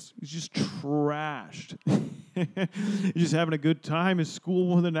videos. He's just trashed. He's just having a good time. His school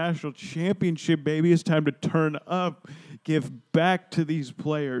won the national championship, baby. It's time to turn up. Give back to these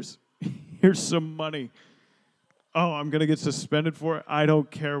players. Here's some money. Oh, I'm going to get suspended for it? I don't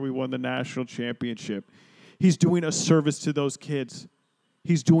care. We won the national championship. He's doing a service to those kids.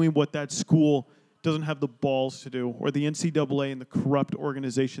 He's doing what that school doesn't have the balls to do, or the NCAA and the corrupt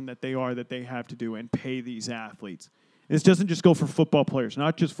organization that they have to do, and pay these athletes. And this doesn't just go for football players.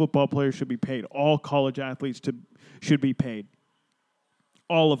 Not just football players should be paid. All college athletes should be paid.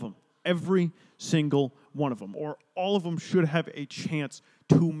 All of them. Every single one of them, or all of them, should have a chance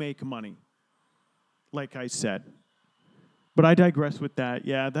to make money, like I said. But I digress with that.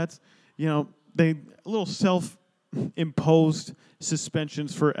 Yeah, that's, a little self-imposed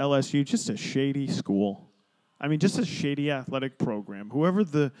suspensions for LSU, just a shady school. I mean, just a shady athletic program. Whoever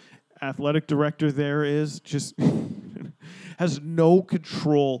the athletic director there is just has no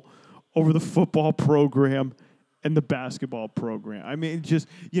control over the football program and the basketball program. I mean, just,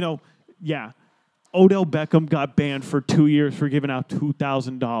 yeah. Odell Beckham got banned for 2 years for giving out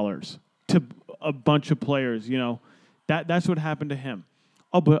 $2,000 to a bunch of players, That's what happened to him.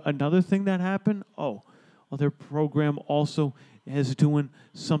 Oh, but another thing that happened, their program also is doing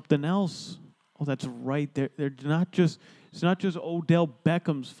something else. Oh, that's right. They're not just, it's not just Odell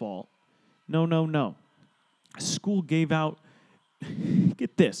Beckham's fault. No. School gave out,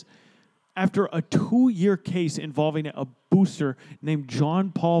 get this, after a 2-year case involving a booster named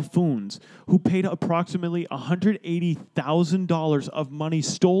John Paul Foons, who paid approximately $180,000 of money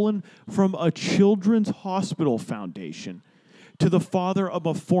stolen from a children's hospital foundation to the father of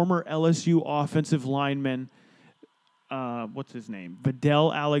a former LSU offensive lineman, what's his name?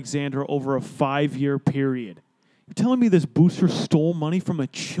 Vidal Alexander, over a 5-year period. You're telling me this booster stole money from a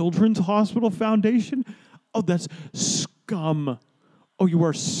children's hospital foundation? Oh, that's scum. Oh, you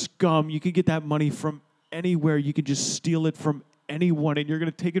are scum. You could get that money from anywhere. You could just steal it from anyone, and you're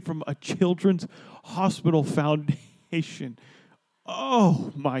going to take it from a children's hospital foundation.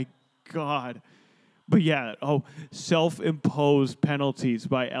 Oh, my God. But yeah, self-imposed penalties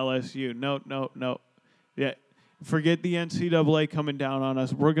by LSU. No. Yeah, forget the NCAA coming down on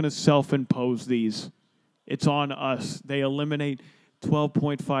us. We're going to self-impose these. It's on us. They eliminate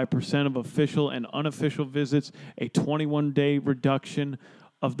 12.5% of official and unofficial visits, a 21-day reduction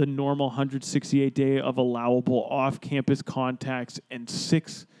of the normal 168-day of allowable off-campus contacts, and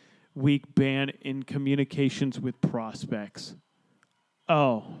 6-week ban in communications with prospects.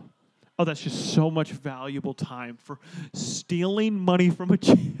 Oh, that's just so much valuable time for stealing money from a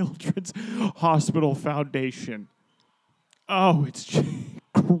children's hospital foundation. Oh, it's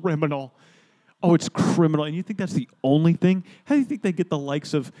criminal. Oh, it's criminal. And you think that's the only thing? How do you think they get the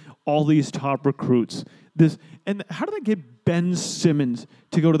likes of all these top recruits? And how do they get Ben Simmons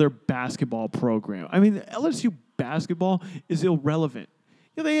to go to their basketball program? I mean, LSU basketball is irrelevant.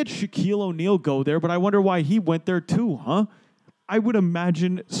 They had Shaquille O'Neal go there, but I wonder why he went there too, huh? I would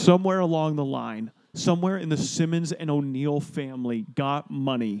imagine somewhere along the line, somewhere in the Simmons and O'Neal family got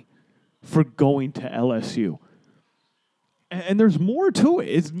money for going to LSU. And there's more to it.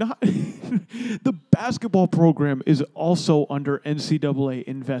 It's not the basketball program is also under NCAA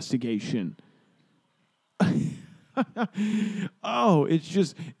investigation.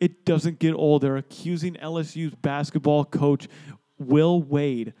 It doesn't get old. They're accusing LSU's basketball coach, Will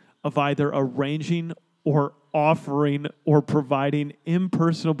Wade, of either arranging or offering or providing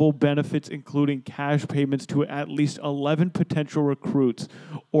impersonable benefits, including cash payments to at least 11 potential recruits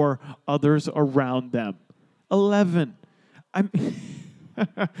or others around them. 11.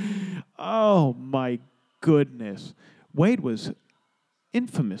 Oh, my goodness. Wade was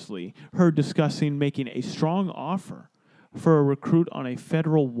infamously heard discussing making a strong offer for a recruit on a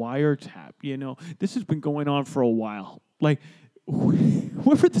federal wiretap. This has been going on for a while. Like,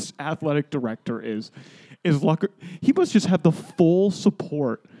 whoever this athletic director is he must just have the full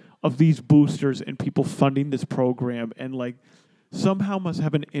support of these boosters and people funding this program, and somehow must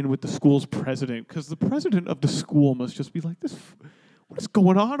have an in with the school's president, because the president of the school must just be like, what is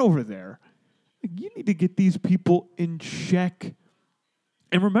going on over there? You need to get these people in check.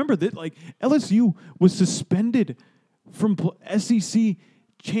 And remember that LSU was suspended from SEC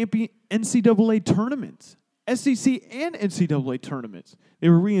champion NCAA tournaments. SEC and NCAA tournaments. They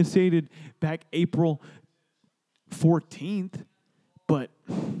were reinstated back April 14th. But,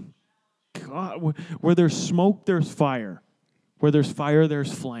 God, where there's smoke, there's fire. Where there's fire,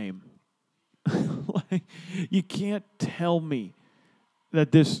 there's flame. You can't tell me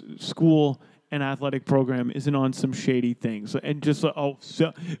that this school and athletic program isn't on some shady things. And just,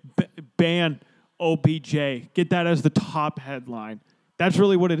 ban OBJ. Get that as the top headline. That's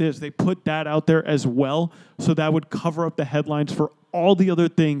really what it is. They put that out there as well, so that would cover up the headlines for all the other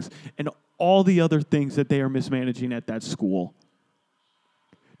things and all the other things that they are mismanaging at that school.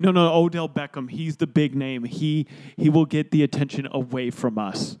 No, Odell Beckham, he's the big name. He will get the attention away from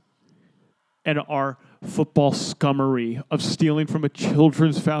us and our football scummery of stealing from a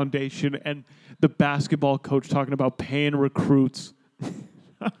children's foundation and the basketball coach talking about paying recruits.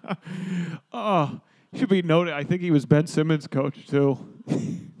 Should be noted, I think he was Ben Simmons' coach, too.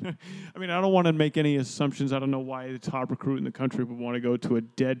 I mean, I don't want to make any assumptions. I don't know why the top recruit in the country would want to go to a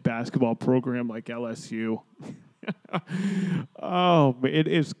dead basketball program like LSU. Oh, it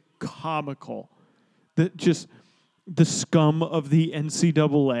is comical. Just the scum of the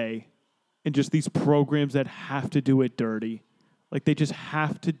NCAA and just these programs that have to do it dirty. Like, they just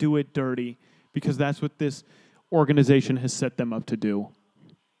have to do it dirty because that's what this organization has set them up to do.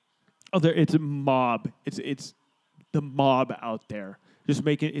 It's a mob. It's the mob out there. Just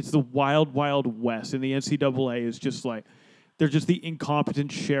it's the wild, wild west. And the NCAA is just like, they're just the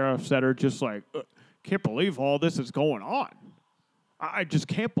incompetent sheriffs that are just like, can't believe all this is going on. I just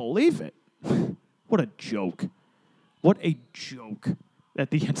can't believe it. What a joke. What a joke that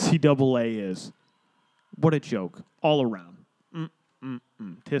the NCAA is. What a joke. All around.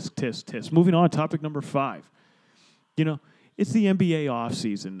 Tisk, tisk, tisk. Moving on, topic number 5. It's the NBA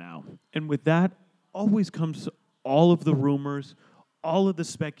offseason now. And with that always comes all of the rumors, all of the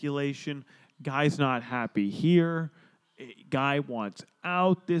speculation. Guy's not happy here. Guy wants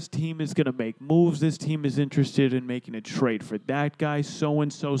out. This team is going to make moves. This team is interested in making a trade for that guy,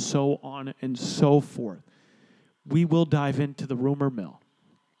 so-and-so, so on and so forth. We will dive into the rumor mill.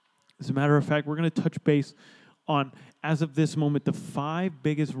 As a matter of fact, we're going to touch base on, as of this moment, the 5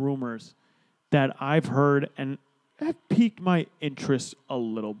 biggest rumors that I've heard and have piqued my interest a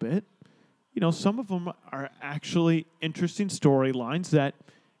little bit. Some of them are actually interesting storylines that,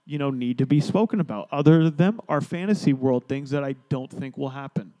 need to be spoken about. Other than them are fantasy world things that I don't think will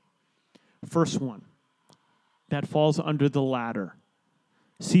happen. First one, that falls under the ladder.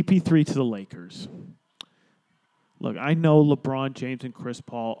 CP3 to the Lakers. Look, I know LeBron James and Chris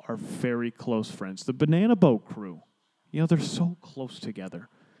Paul are very close friends. The Banana Boat crew, they're so close together.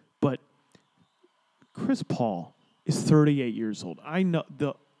 But Chris Paul is 38 years old. I know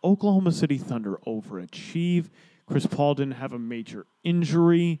the Oklahoma City Thunder overachieve. Chris Paul didn't have a major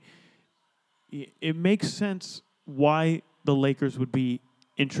injury. It makes sense why the Lakers would be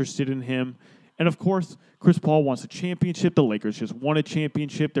interested in him. And, of course, Chris Paul wants a championship. The Lakers just won a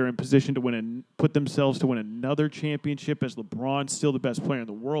championship. They're in position to put themselves to win another championship as LeBron, still the best player in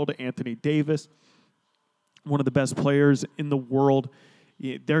the world. Anthony Davis, one of the best players in the world.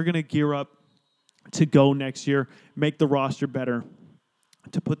 They're going to gear up to go next year, make the roster better,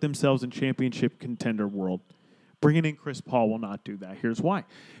 to put themselves in championship contender world. Bringing in Chris Paul will not do that. Here's why.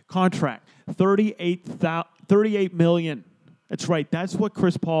 Contract, $38 million. That's right. That's what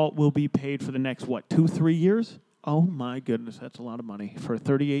Chris Paul will be paid for the next, 2-3 years? Oh, my goodness. That's a lot of money for a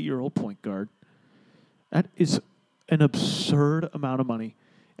 38-year-old point guard. That is an absurd amount of money.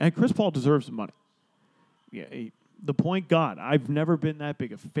 And Chris Paul deserves the money. Yeah, the point guard. I've never been that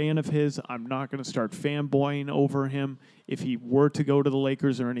big a fan of his. I'm not going to start fanboying over him if he were to go to the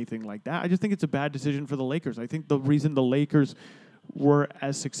Lakers or anything like that. I just think it's a bad decision for the Lakers. I think the reason the Lakers were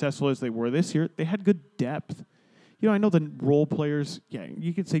as successful as they were this year, they had good depth. I know the role players,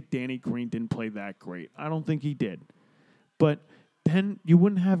 you could say Danny Green didn't play that great. I don't think he did. But then you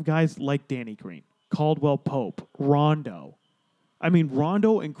wouldn't have guys like Danny Green, Caldwell Pope, Rondo. I mean,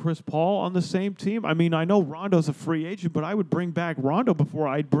 Rondo and Chris Paul on the same team. I mean, I know Rondo's a free agent, but I would bring back Rondo before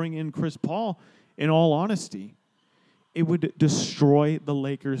I'd bring in Chris Paul, in all honesty. It would destroy the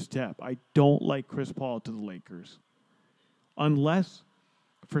Lakers' depth. I don't like Chris Paul to the Lakers. Unless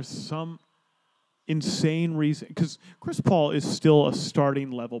for some insane reason, because Chris Paul is still a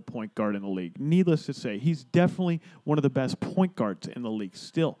starting level point guard in the league. Needless to say, he's definitely one of the best point guards in the league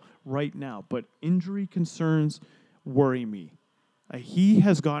still right now. But injury concerns worry me. He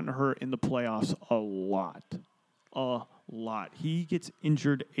has gotten hurt in the playoffs a lot. He gets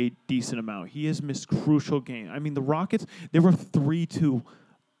injured a decent amount. He has missed crucial games. I mean, the Rockets, they were 3-2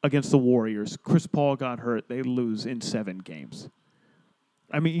 against the Warriors. Chris Paul got hurt. They lose in 7 games.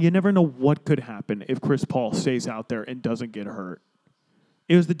 I mean, you never know what could happen if Chris Paul stays out there and doesn't get hurt.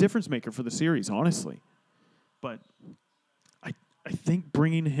 It was the difference maker for the series, honestly. But I think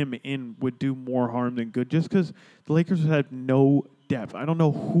bringing him in would do more harm than good just because the Lakers had no depth. I don't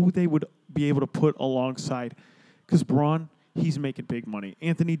know who they would be able to put alongside because Braun, he's making big money.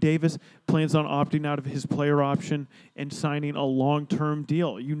 Anthony Davis plans on opting out of his player option and signing a long-term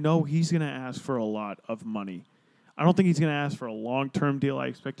deal. He's going to ask for a lot of money. I don't think he's going to ask for a long-term deal. I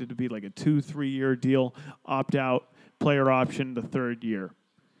expect it to be like a 2-3 year deal, opt out, player option the 3rd year.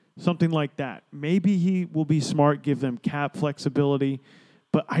 Something like that. Maybe he will be smart, give them cap flexibility,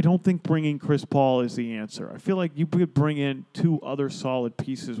 but I don't think bringing Chris Paul is the answer. I feel like you could bring in 2 other solid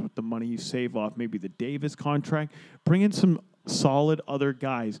pieces with the money you save off maybe the Davis contract. Bring in some solid other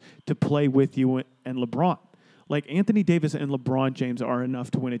guys to play with you and LeBron. Like, Anthony Davis and LeBron James are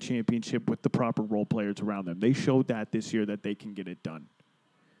enough to win a championship with the proper role players around them. They showed that this year that they can get it done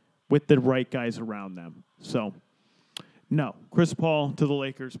with the right guys around them. So, no. Chris Paul to the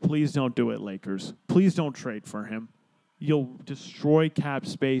Lakers. Please don't do it, Lakers. Please don't trade for him. You'll destroy cap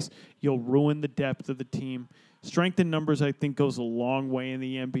space. You'll ruin the depth of the team. Strength in numbers, I think, goes a long way in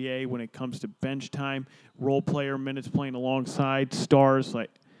the NBA when it comes to bench time, role player minutes playing alongside stars. Like,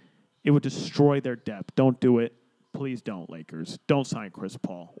 it would destroy their depth. Don't do it. Please don't, Lakers. Don't sign Chris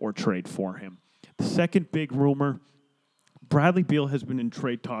Paul or trade for him. The second big rumor, Bradley Beal has been in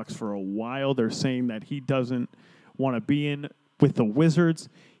trade talks for a while. They're saying that he doesn't want to be in with the Wizards.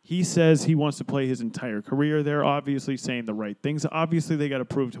 He says he wants to play his entire career. They're obviously saying the right things. Obviously, they got to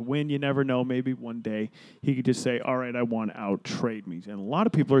prove to win. You never know. Maybe one day he could just say, all right, I want out, trade me. And a lot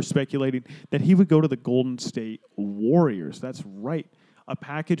of people are speculating that he would go to the Golden State Warriors. That's right. A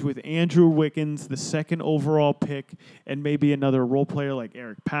package with Andrew Wiggins, the second overall pick, and maybe another role player like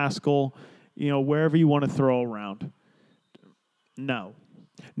Eric Paschall, wherever you want to throw around. No.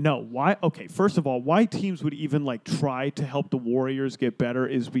 Why? Okay, first of all, why teams would even try to help the Warriors get better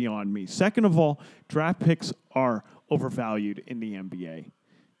is beyond me. Second of all, draft picks are overvalued in the NBA.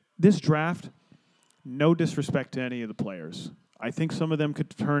 This draft, no disrespect to any of the players. I think some of them could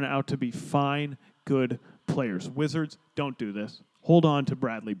turn out to be fine, good players. Wizards, don't do this. Hold on to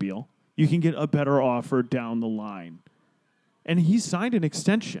Bradley Beal. You can get a better offer down the line. And he's signed an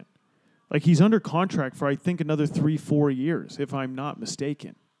extension. He's under contract for, I think, another 3-4 years, if I'm not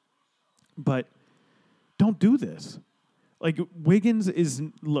mistaken. But don't do this. Wiggins is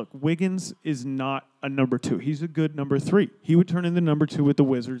not a number 2. He's a good number 3. He would turn into number 2 with the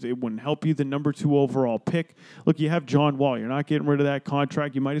Wizards. It wouldn't help you, the number 2 overall pick. Look, you have John Wall. You're not getting rid of that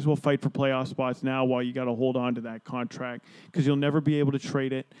contract. You might as well fight for playoff spots now while you got to hold on to that contract because you'll never be able to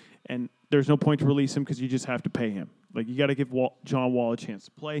trade it, and there's no point to release him because you just have to pay him. You got to give John Wall a chance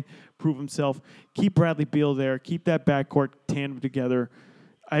to play, prove himself, keep Bradley Beal there, keep that backcourt tandem together.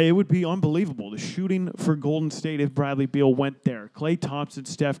 It would be unbelievable. The shooting for Golden State if Bradley Beal went there. Klay Thompson,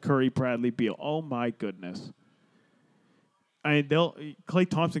 Steph Curry, Bradley Beal. Oh, my goodness. Klay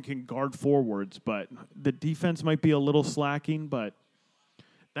Thompson can guard forwards, but the defense might be a little slacking, but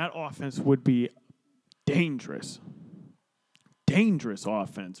that offense would be dangerous. Dangerous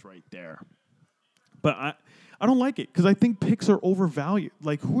offense right there. But I don't like it because I think picks are overvalued.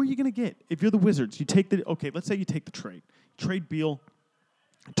 Who are you going to get? If you're the Wizards, let's say you take the trade. Trade Beal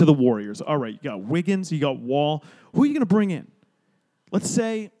to the Warriors. All right, you got Wiggins, you got Wall. Who are you going to bring in? Let's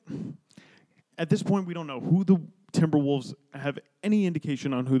say, at this point, we don't know who the Timberwolves have any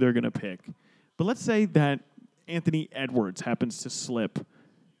indication on who they're going to pick. But let's say that Anthony Edwards happens to slip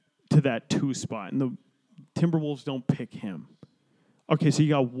to that 2 spot, and the Timberwolves don't pick him. Okay, so you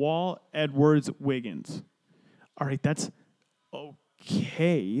got Wall, Edwards, Wiggins. All right, that's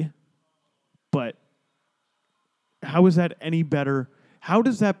okay, but how is that any better? How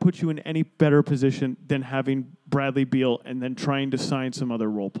does that put you in any better position than having Bradley Beal and then trying to sign some other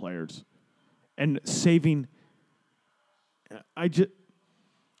role players and saving?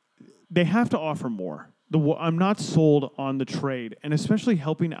 They have to offer more. I'm not sold on the trade, and especially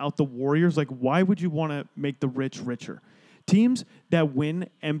helping out the Warriors. Why would you want to make the rich richer? Teams that win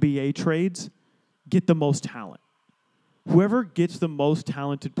NBA trades get the most talent. Whoever gets the most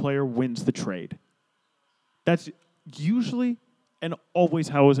talented player wins the trade. That's usually and always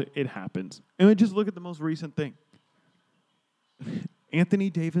how it happens. And just look at the most recent thing. Anthony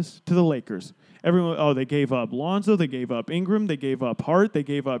Davis to the Lakers. Everyone, they gave up Lonzo, they gave up Ingram, they gave up Hart, they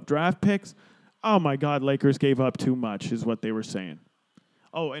gave up draft picks. Oh, my God, Lakers gave up too much is what they were saying.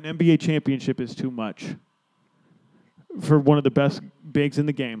 Oh, an NBA championship is too much for one of the best bigs in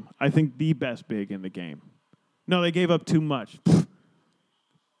the game. I think the best big in the game. No, they gave up too much. Pfft.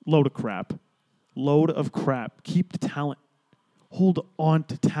 Load of crap. Load of crap. Keep the talent. Hold on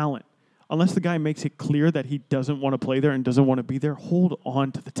to talent. Unless the guy makes it clear that he doesn't want to play there and doesn't want to be there, hold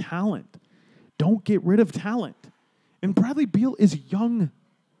on to the talent. Don't get rid of talent. And Bradley Beal is young.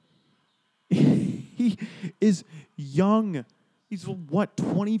 He is young. He's,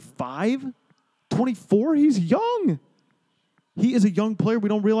 25? 24? He's young. He is a young player. We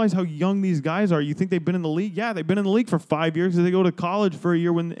don't realize how young these guys are. You think they've been in the league? Yeah, they've been in the league for 5 years. They go to college for a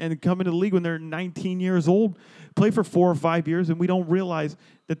year and come into the league when they're 19 years old, play for 4 or 5 years, and we don't realize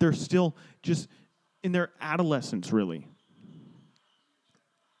that they're still just in their adolescence, really.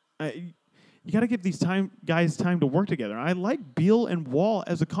 You got to give these guys time to work together. I like Beal and Wall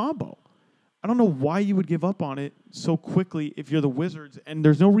as a combo. I don't know why you would give up on it so quickly if you're the Wizards, and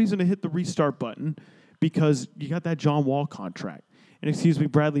there's no reason to hit the restart button because you got that John Wall contract. And excuse me,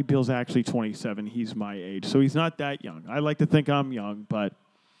 Bradley Beal's actually 27. He's my age. So he's not that young. I like to think I'm young, but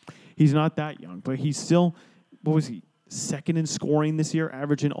he's not that young. But he's still, what was he, second in scoring this year,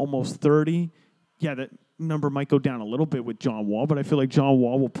 averaging almost 30. Yeah, that number might go down a little bit with John Wall, but I feel like John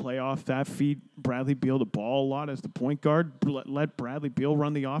Wall will play off that, feed Bradley Beal the ball a lot as the point guard, let Bradley Beal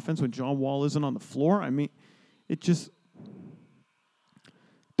run the offense when John Wall isn't on the floor. I mean, it just,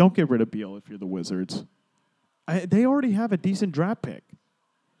 don't get rid of Beal if you're the Wizards. They already have a decent draft pick.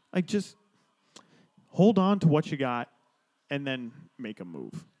 Like, just hold on to what you got and then make a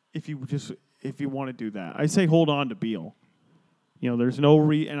move. If you want to do that, I say hold on to Beal. You know, there's no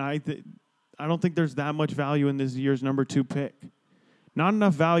and I don't think there's that much value in this year's number 2 pick. Not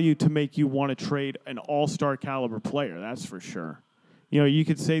enough value to make you want to trade an all-star caliber player, that's for sure. You know, you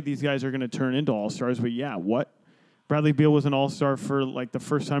could say these guys are going to turn into all-stars, but yeah, what? Bradley Beal was an all-star for like the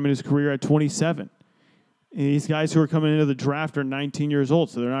first time in his career at 27. And these guys who are coming into the draft are 19 years old,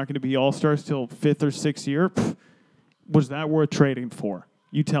 so they're not going to be all-stars till 5th or 6th year. Was that worth trading for?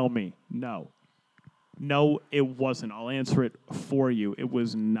 You tell me. No. No, it wasn't. I'll answer it for you. It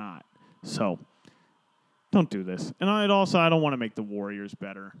was not. So, don't do this. And I don't want to make the Warriors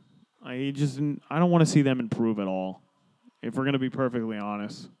better. I don't want to see them improve at all, if we're going to be perfectly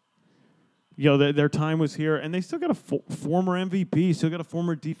honest. You know, their time was here, and they still got a former MVP, still got a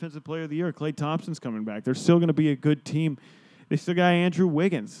former Defensive Player of the Year. Klay Thompson's coming back. They're still going to be a good team. They still got Andrew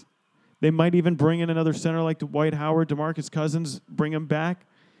Wiggins. They might even bring in another center like Dwight Howard, DeMarcus Cousins, bring him back.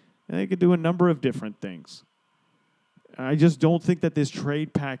 And they could do a number of different things. I just don't think that this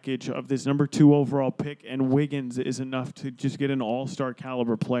trade package of this number 2 overall pick and Wiggins is enough to just get an all-star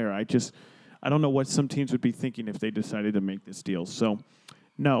caliber player. I don't know what some teams would be thinking if they decided to make this deal. So,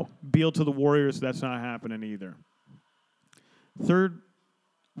 no. Beal to the Warriors, that's not happening either. Third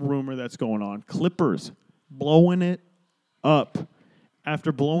rumor that's going on, Clippers blowing it up.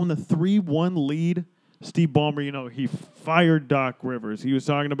 After blowing the 3-1 lead, Steve Ballmer, you know, he fired Doc Rivers. He was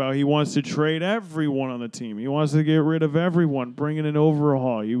talking about he wants to trade everyone on the team. He wants to get rid of everyone, bring in an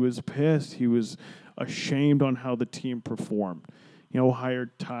overhaul. He was pissed. He was ashamed on how the team performed. You know,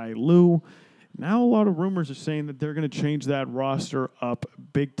 hired Ty Lue. Now a lot of rumors are saying that they're going to change that roster up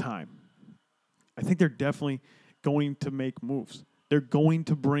big time. I think they're definitely going to make moves. They're going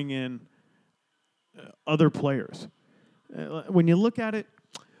to bring in other players. When you look at it,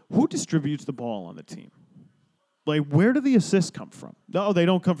 who distributes the ball on the team? Like, where do the assists come from? No, they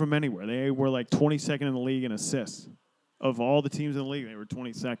don't come from anywhere. They were like 22nd in the league in assists. Of all the teams in the league, they were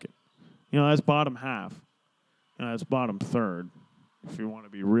 22nd. You know, that's bottom half. And that's bottom third, if you want to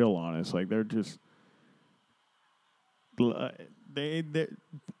be real honest. Like, they're just...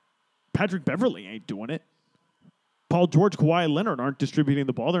 Patrick Beverley ain't doing it. Paul George, Kawhi Leonard aren't distributing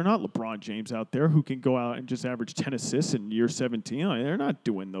the ball. They're not LeBron James out there who can go out and just average 10 assists in year 17. They're not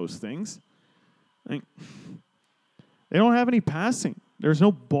doing those things. Like, they don't have any passing. There's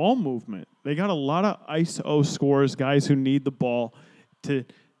no ball movement. They got a lot of ISO scorers, guys who need the ball to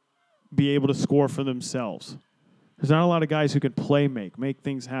be able to score for themselves. There's not a lot of guys who can make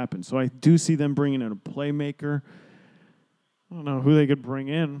things happen. So I do see them bringing in a playmaker. I don't know who they could bring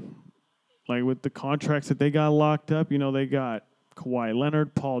in. Like, with the contracts that they got locked up, you know, they got Kawhi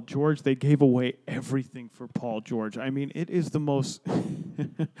Leonard, Paul George. They gave away everything for Paul George. I mean, it is the most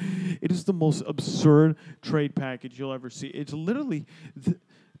absurd trade package you'll ever see. It's literally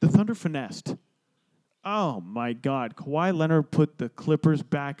the Thunder finessed. Oh, my God. Kawhi Leonard put the Clippers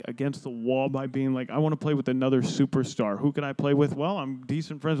back against the wall by being like, I want to play with another superstar. Who can I play with? Well, I'm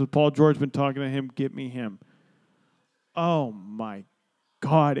decent friends with Paul George. Been talking to him. Get me him. Oh, my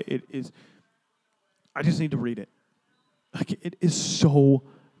God. It is... I just need to read it. Like, it is so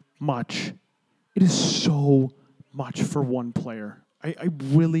much. It is so much for one player. I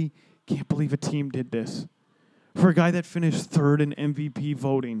really can't believe a team did this. For a guy that finished third in MVP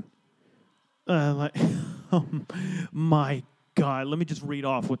voting. Oh my God. Let me just read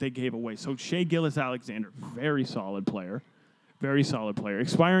off what they gave away. So Shai Gilgeous-Alexander, very solid player. Very solid player.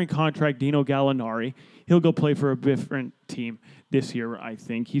 Expiring contract, Dino Gallinari. He'll go play for a different team this year, I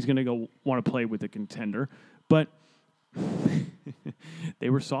think. He's going to go want to play with a contender. But they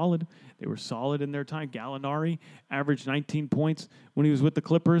were solid. They were solid in their time. Gallinari averaged 19 points when he was with the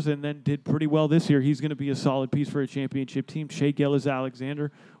Clippers and then did pretty well this year. He's going to be a solid piece for a championship team. Shai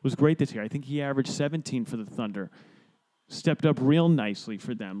Gilgeous-Alexander was great this year. I think he averaged 17 for the Thunder. Stepped up real nicely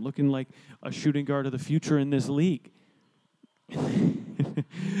for them, looking like a shooting guard of the future in this league.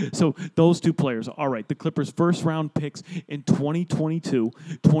 So those two players, all right, the Clippers' first-round picks in 2022,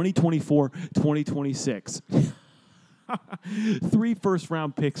 2024, 2026. 3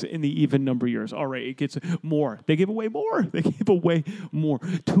 first-round picks in the even number years. All right, it gets more. They give away more. They give away more.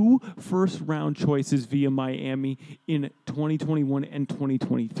 2 first-round choices via Miami in 2021 and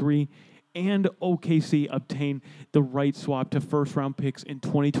 2023. And OKC obtained the right swap to first-round picks in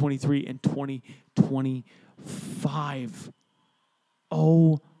 2023 and 2025.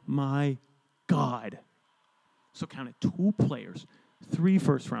 Oh, my God. So count it, 2 players, 3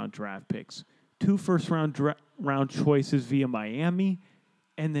 first-round draft picks, 2 first-round round choices via Miami,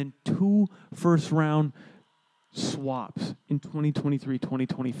 and then 2 first-round swaps in 2023,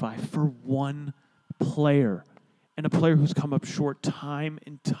 2025 for 1 player. And a player who's come up short time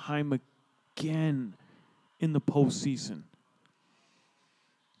and time again in the postseason.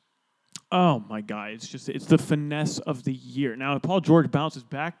 Oh, my God. It's the finesse of the year. Now, if Paul George bounces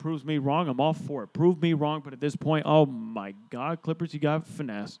back, proves me wrong, I'm all for it. Prove me wrong, but at this point, oh, my God, Clippers, you got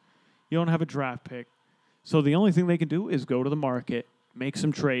finesse. You don't have a draft pick. So the only thing they can do is go to the market, make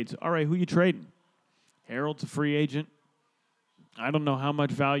some trades. All right, who you trading? Harold's a free agent. I don't know how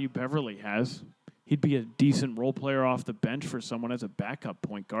much value Beverly has. He'd be a decent role player off the bench for someone as a backup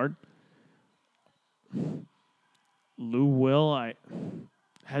point guard. Lou Will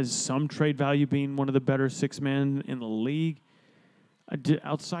has some trade value being one of the better 6-men in the league.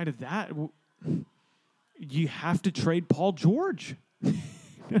 Outside of that, you have to trade Paul George.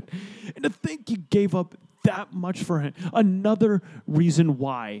 And to think you gave up that much for him. Another reason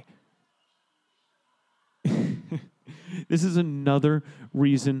why. This is another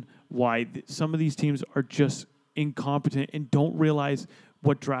reason why some of these teams are just incompetent and don't realize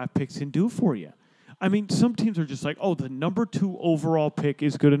what draft picks can do for you. I mean, some teams are just like, oh, the number 2 overall pick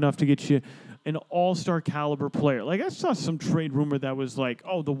is good enough to get you an all-star caliber player. Like, I saw some trade rumor that was like,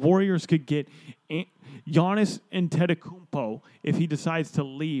 oh, the Warriors could get Giannis Antetokounmpo if he decides to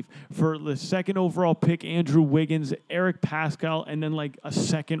leave for the 2nd overall pick, Andrew Wiggins, Eric Pascal, and then like a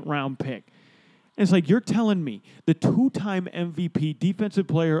 2nd-round pick. And it's like, you're telling me the 2-time MVP, Defensive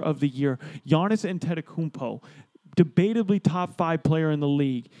Player of the Year, Giannis Antetokounmpo, debatably top 5 player in the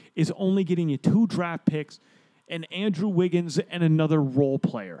league, is only getting you 2 draft picks, and Andrew Wiggins and another role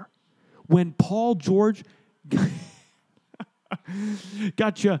player. When Paul George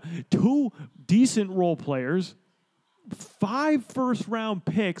got you 2 decent role players, 5 first-round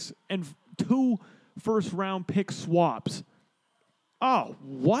picks, and 2 first-round pick swaps. Oh,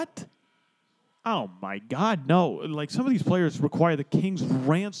 what? Oh, my God, no. Like, some of these players require the king's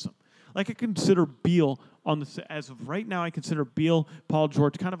ransom. Like, I consider Beal as of right now, I consider Beal, Paul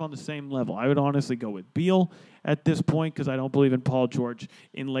George kind of on the same level. I would honestly go with Beal at this point because I don't believe in Paul George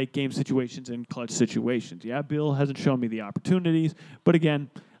in late game situations and clutch situations. Yeah, Beal hasn't shown me the opportunities, but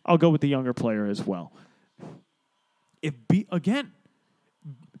again, I'll go with the younger player as well. If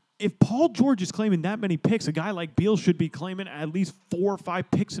Paul George is claiming that many picks, a guy like Beal should be claiming at least 4 or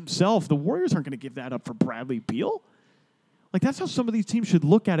 5 picks himself. The Warriors aren't going to give that up for Bradley Beal. Like, that's how some of these teams should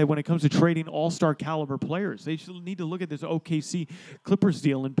look at it when it comes to trading all-star caliber players. They should need to look at this OKC Clippers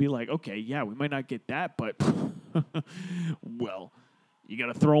deal and be like, okay, yeah, we might not get that, but, well, you got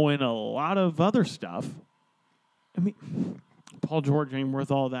to throw in a lot of other stuff. I mean, Paul George ain't worth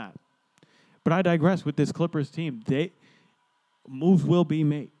all that. But I digress with this Clippers team. Moves will be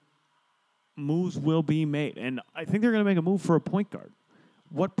made. Moves will be made. And I think they're going to make a move for a point guard.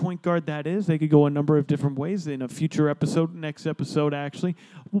 What point guard that is, they could go a number of different ways. In a future episode, next episode actually,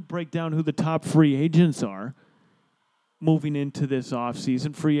 we'll break down who the top free agents are moving into this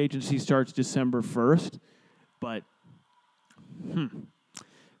offseason. Free agency starts December 1st. But,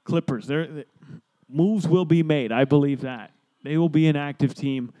 Clippers, moves will be made. I believe that. They will be an active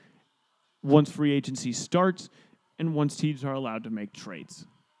team once free agency starts and once teams are allowed to make trades.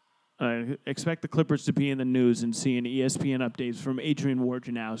 Expect the Clippers to be in the news and seeing ESPN updates from Adrian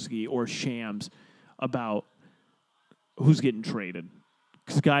Wojnarowski or Shams about who's getting traded.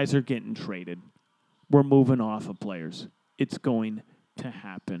 Because guys are getting traded. We're moving off of players. It's going to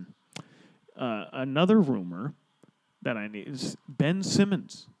happen. Another rumor that I need is Ben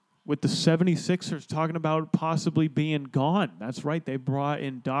Simmons with the 76ers talking about possibly being gone. That's right. They brought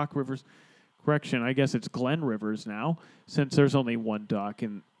in Doc Rivers. Correction, I guess it's Glenn Rivers now, since there's only one Doc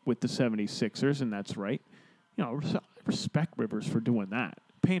with the 76ers, and that's right. You know, I respect Rivers for doing that.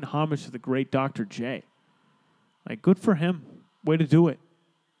 Paying homage to the great Dr. J. Like, good for him. Way to do it.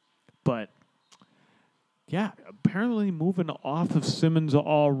 But, yeah, apparently moving off of Simmons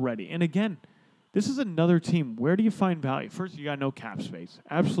already. And again, this is another team. Where do you find value? First, you got no cap space.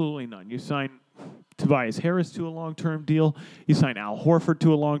 Absolutely none. You sign Tobias Harris to a long-term deal. You sign Al Horford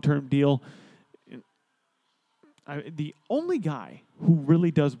to a long-term deal. The only guy who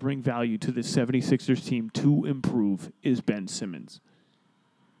really does bring value to the 76ers team to improve is Ben Simmons.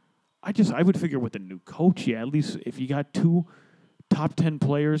 I would figure with a new coach, at least if you got 2 top 10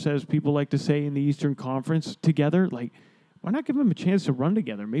 players, as people like to say, in the Eastern Conference together, like, why not give them a chance to run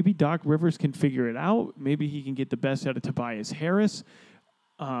together? Maybe Doc Rivers can figure it out. Maybe he can get the best out of Tobias Harris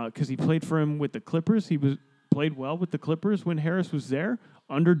because he played for him with the Clippers. Played well with the Clippers when Harris was there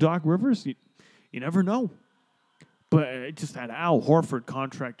under Doc Rivers. You never know. But just that Al Horford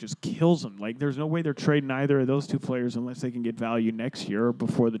contract just kills him. Like, there's no way they're trading either of those 2 players unless they can get value next year or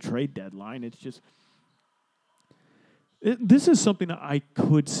before the trade deadline. It's just... This is something that I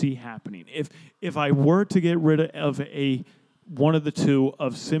could see happening. If I were to get rid of one of the 2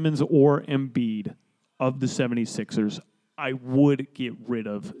 of Simmons or Embiid of the 76ers, I would get rid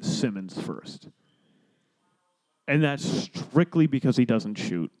of Simmons first. And that's strictly because he doesn't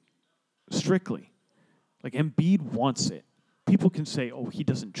shoot. Strictly. Like, Embiid wants it. People can say, oh, he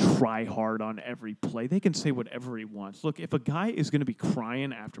doesn't try hard on every play. They can say whatever he wants. Look, if a guy is going to be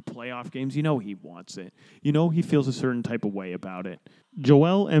crying after playoff games, you know he wants it. You know he feels a certain type of way about it.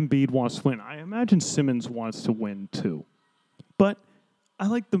 Joel Embiid wants to win. I imagine Simmons wants to win too. But I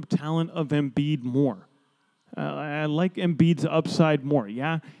like the talent of Embiid more. I like Embiid's upside more.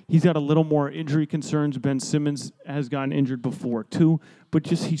 Yeah, he's got a little more injury concerns. Ben Simmons has gotten injured before too. But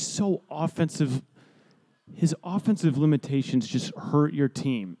just he's so offensive. His offensive limitations just hurt your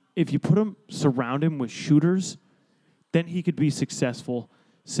team. If you surround him with shooters, then he could be successful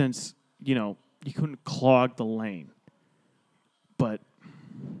since, you couldn't clog the lane. But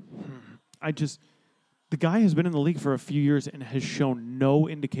the guy has been in the league for a few years and has shown no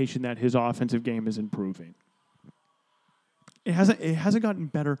indication that his offensive game is improving. It hasn't gotten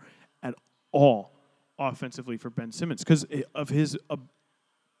better at all offensively for Ben Simmons because of his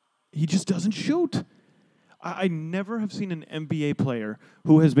he just doesn't shoot. I never have seen an NBA player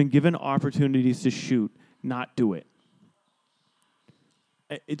who has been given opportunities to shoot not do it.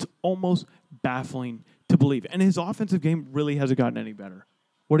 It's almost baffling to believe. And his offensive game really hasn't gotten any better.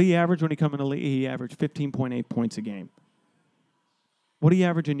 What did he average when he came in the league? He averaged 15.8 points a game. What did he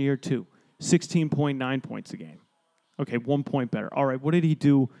average in year 2? 16.9 points a game. Okay, 1 point better. All right, what did he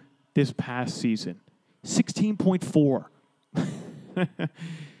do this past season? 16.4.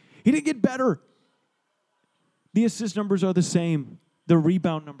 He didn't get better. The assist numbers are the same. The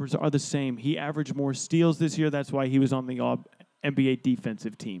rebound numbers are the same. He averaged more steals this year. That's why he was on the NBA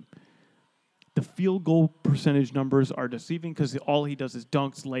defensive team. The field goal percentage numbers are deceiving because all he does is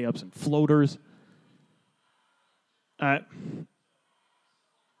dunks, layups, and floaters.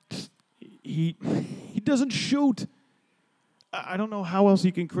 He doesn't shoot. I don't know how else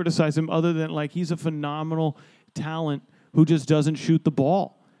you can criticize him other than he's a phenomenal talent who just doesn't shoot the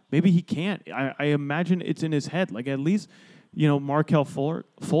ball. Maybe he can't. I imagine it's in his head. At least, Markelle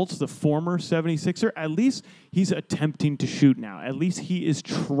Fultz, the former 76er, at least he's attempting to shoot now. At least he is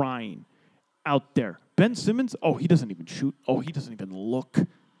trying out there. Ben Simmons, he doesn't even shoot. He doesn't even look.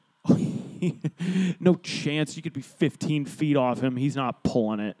 No chance. You could be 15 feet off him. He's not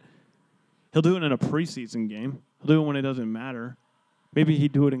pulling it. He'll do it in a preseason game. He'll do it when it doesn't matter. Maybe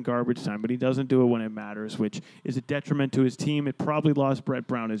he'd do it in garbage time, but he doesn't do it when it matters, which is a detriment to his team. It probably lost Brett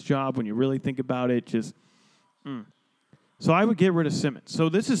Brown his job when you really think about it. So I would get rid of Simmons. So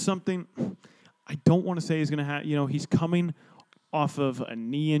this is something I don't want to say he's going to have. He's coming off of a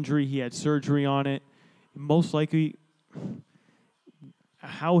knee injury. He had surgery on it. Most likely,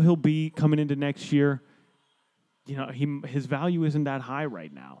 how he'll be coming into next year, his value isn't that high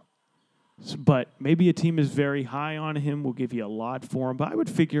right now. But maybe a team is very high on him, will give you a lot for him. But I would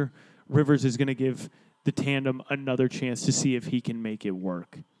figure Rivers is going to give the tandem another chance to see if he can make it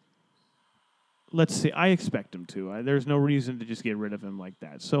work. Let's see. I expect him to. There's no reason to just get rid of him like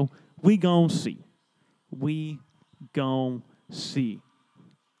that. So we gon' see. We gon' see.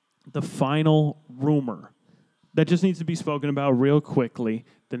 The final rumor that just needs to be spoken about real quickly.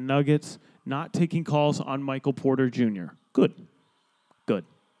 The Nuggets not taking calls on Michael Porter Jr. Good.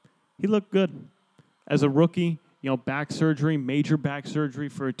 He looked good. As a rookie, back surgery, major back surgery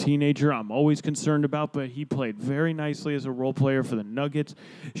for a teenager, I'm always concerned about, but he played very nicely as a role player for the Nuggets,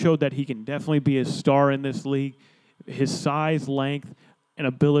 showed that he can definitely be a star in this league. His size, length, and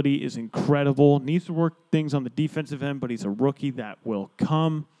ability is incredible. Needs to work things on the defensive end, but he's a rookie that will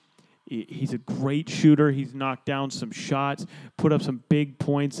come. He's a great shooter. He's knocked down some shots, put up some big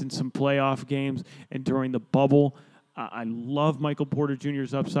points in some playoff games and during the bubble. I love Michael Porter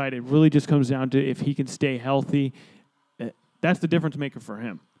Jr.'s upside. It really just comes down to if he can stay healthy. That's the difference maker for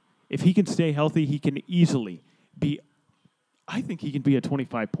him. If he can stay healthy, he can easily be, I think he can be a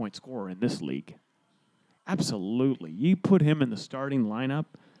 25-point scorer in this league. Absolutely. You put him in the starting lineup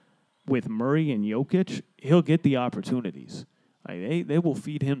with Murray and Jokic, he'll get the opportunities. Like, they will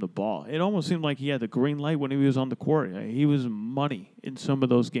feed him the ball. It almost seemed like he had the green light when he was on the court. He was money in some of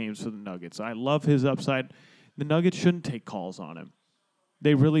those games for the Nuggets. I love his upside. The Nuggets shouldn't take calls on him.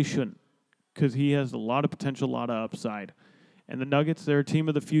 They really shouldn't, because he has a lot of potential, a lot of upside. And the Nuggets, they're a team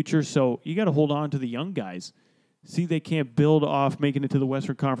of the future, so you got to hold on to the young guys. See, they can't build off making it to the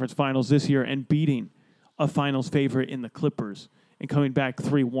Western Conference Finals this year and beating a Finals favorite in the Clippers and coming back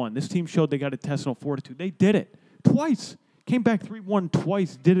 3-1. This team showed they got intestinal fortitude. They did it twice. Came back 3-1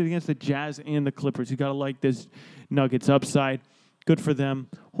 twice. Did it against the Jazz and the Clippers. You got to like this Nuggets upside. Good for them.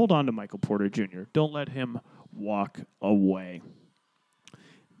 Hold on to Michael Porter Jr. Don't let him walk away.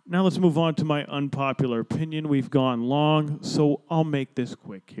 Now let's move on to my unpopular opinion. We've gone long, so I'll make this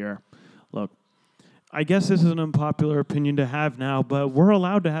quick here. Look, I guess this is an unpopular opinion to have now, but we're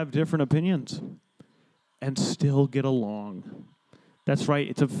allowed to have different opinions and still get along. That's right.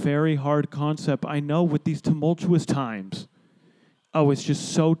 It's a very hard concept. I know with these tumultuous times. Oh, it's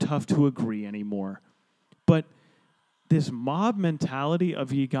just so tough to agree anymore. But this mob mentality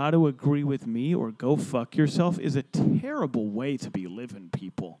of you got to agree with me or go fuck yourself is a terrible way to be living,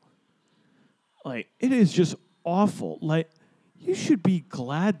 people. Like, it is just awful. Like, you should be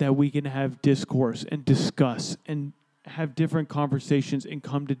glad that we can have discourse and discuss and have different conversations and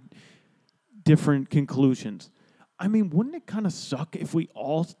come to different conclusions. I mean, wouldn't it kind of suck if we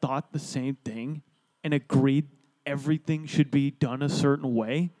all thought the same thing and agreed everything should be done a certain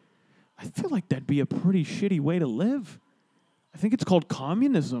way? I feel like that'd be a pretty shitty way to live. I think it's called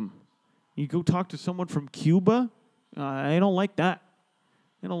communism. You go talk to someone from Cuba, they don't like that.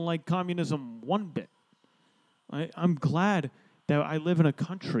 They don't like communism one bit. I'm glad that I live in a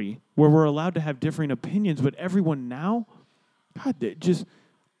country where we're allowed to have differing opinions, but everyone now, God,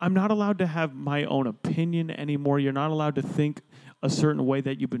 I'm not allowed to have my own opinion anymore. You're not allowed to think a certain way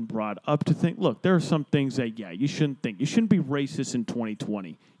that you've been brought up to think. Look, there are some things that, you shouldn't think. You shouldn't be racist in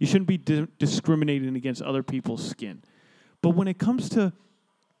 2020. You shouldn't be discriminating against other people's skin. But when it comes to,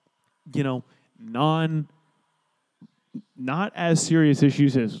 not as serious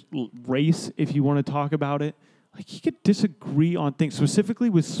issues as race, if you want to talk about it, like, you could disagree on things, specifically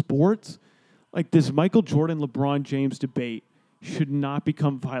with sports. Like this Michael Jordan, LeBron James debate should not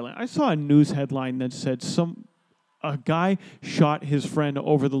become violent. I saw a news headline that said a guy shot his friend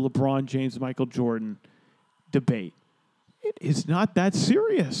over the LeBron James Michael Jordan debate. It is not that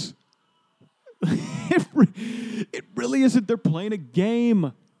serious. It really isn't. They're playing a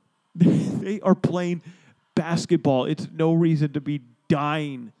game. They are playing basketball. It's no reason to be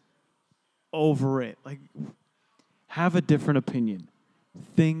dying over it. Like, have a different opinion.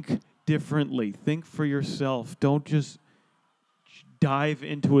 Think differently. Think for yourself. Don't just dive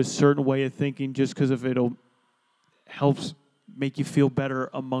into a certain way of thinking just because if it'll helps make you feel better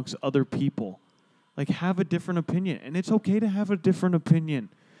amongst other people. Like, have a different opinion. And it's okay to have a different opinion.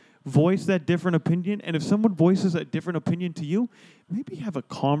 Voice that different opinion. And if someone voices a different opinion to you, maybe have a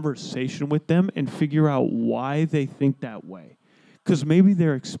conversation with them and figure out why they think that way. Because maybe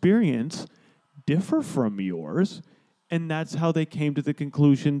their experience differ from yours, and that's how they came to the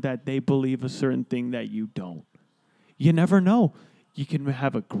conclusion that they believe a certain thing that you don't. You never know. You can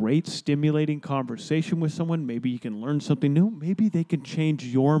have a great, stimulating conversation with someone. Maybe you can learn something new. Maybe they can change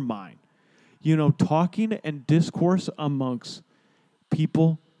your mind. Talking and discourse amongst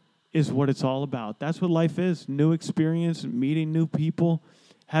people is what it's all about. That's what life is. New experience, meeting new people,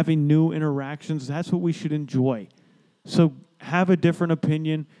 having new interactions. That's what we should enjoy. So have a different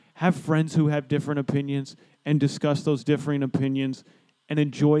opinion. Have friends who have different opinions and discuss those differing opinions and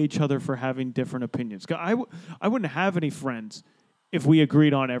enjoy each other for having different opinions. I wouldn't have any friends if we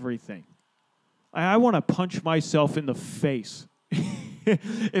agreed on everything. I want to punch myself in the face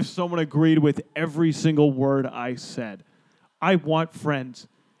if someone agreed with every single word I said. I want friends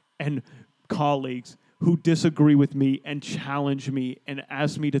and colleagues who disagree with me and challenge me and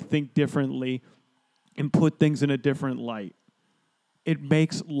ask me to think differently and put things in a different light. It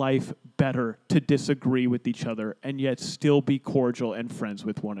makes life better to disagree with each other and yet still be cordial and friends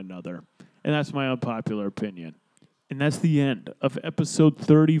with one another. And that's my unpopular opinion. And that's the end of episode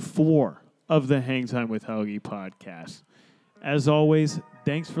 34 of the Hang Time with Helgi podcast. As always,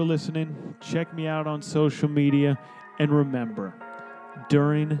 thanks for listening. Check me out on social media. And remember,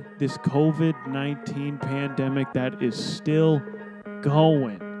 during this COVID-19 pandemic that is still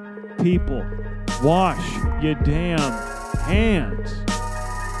going, people, wash your damn hands.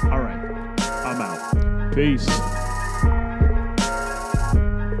 All right, I'm out. Peace.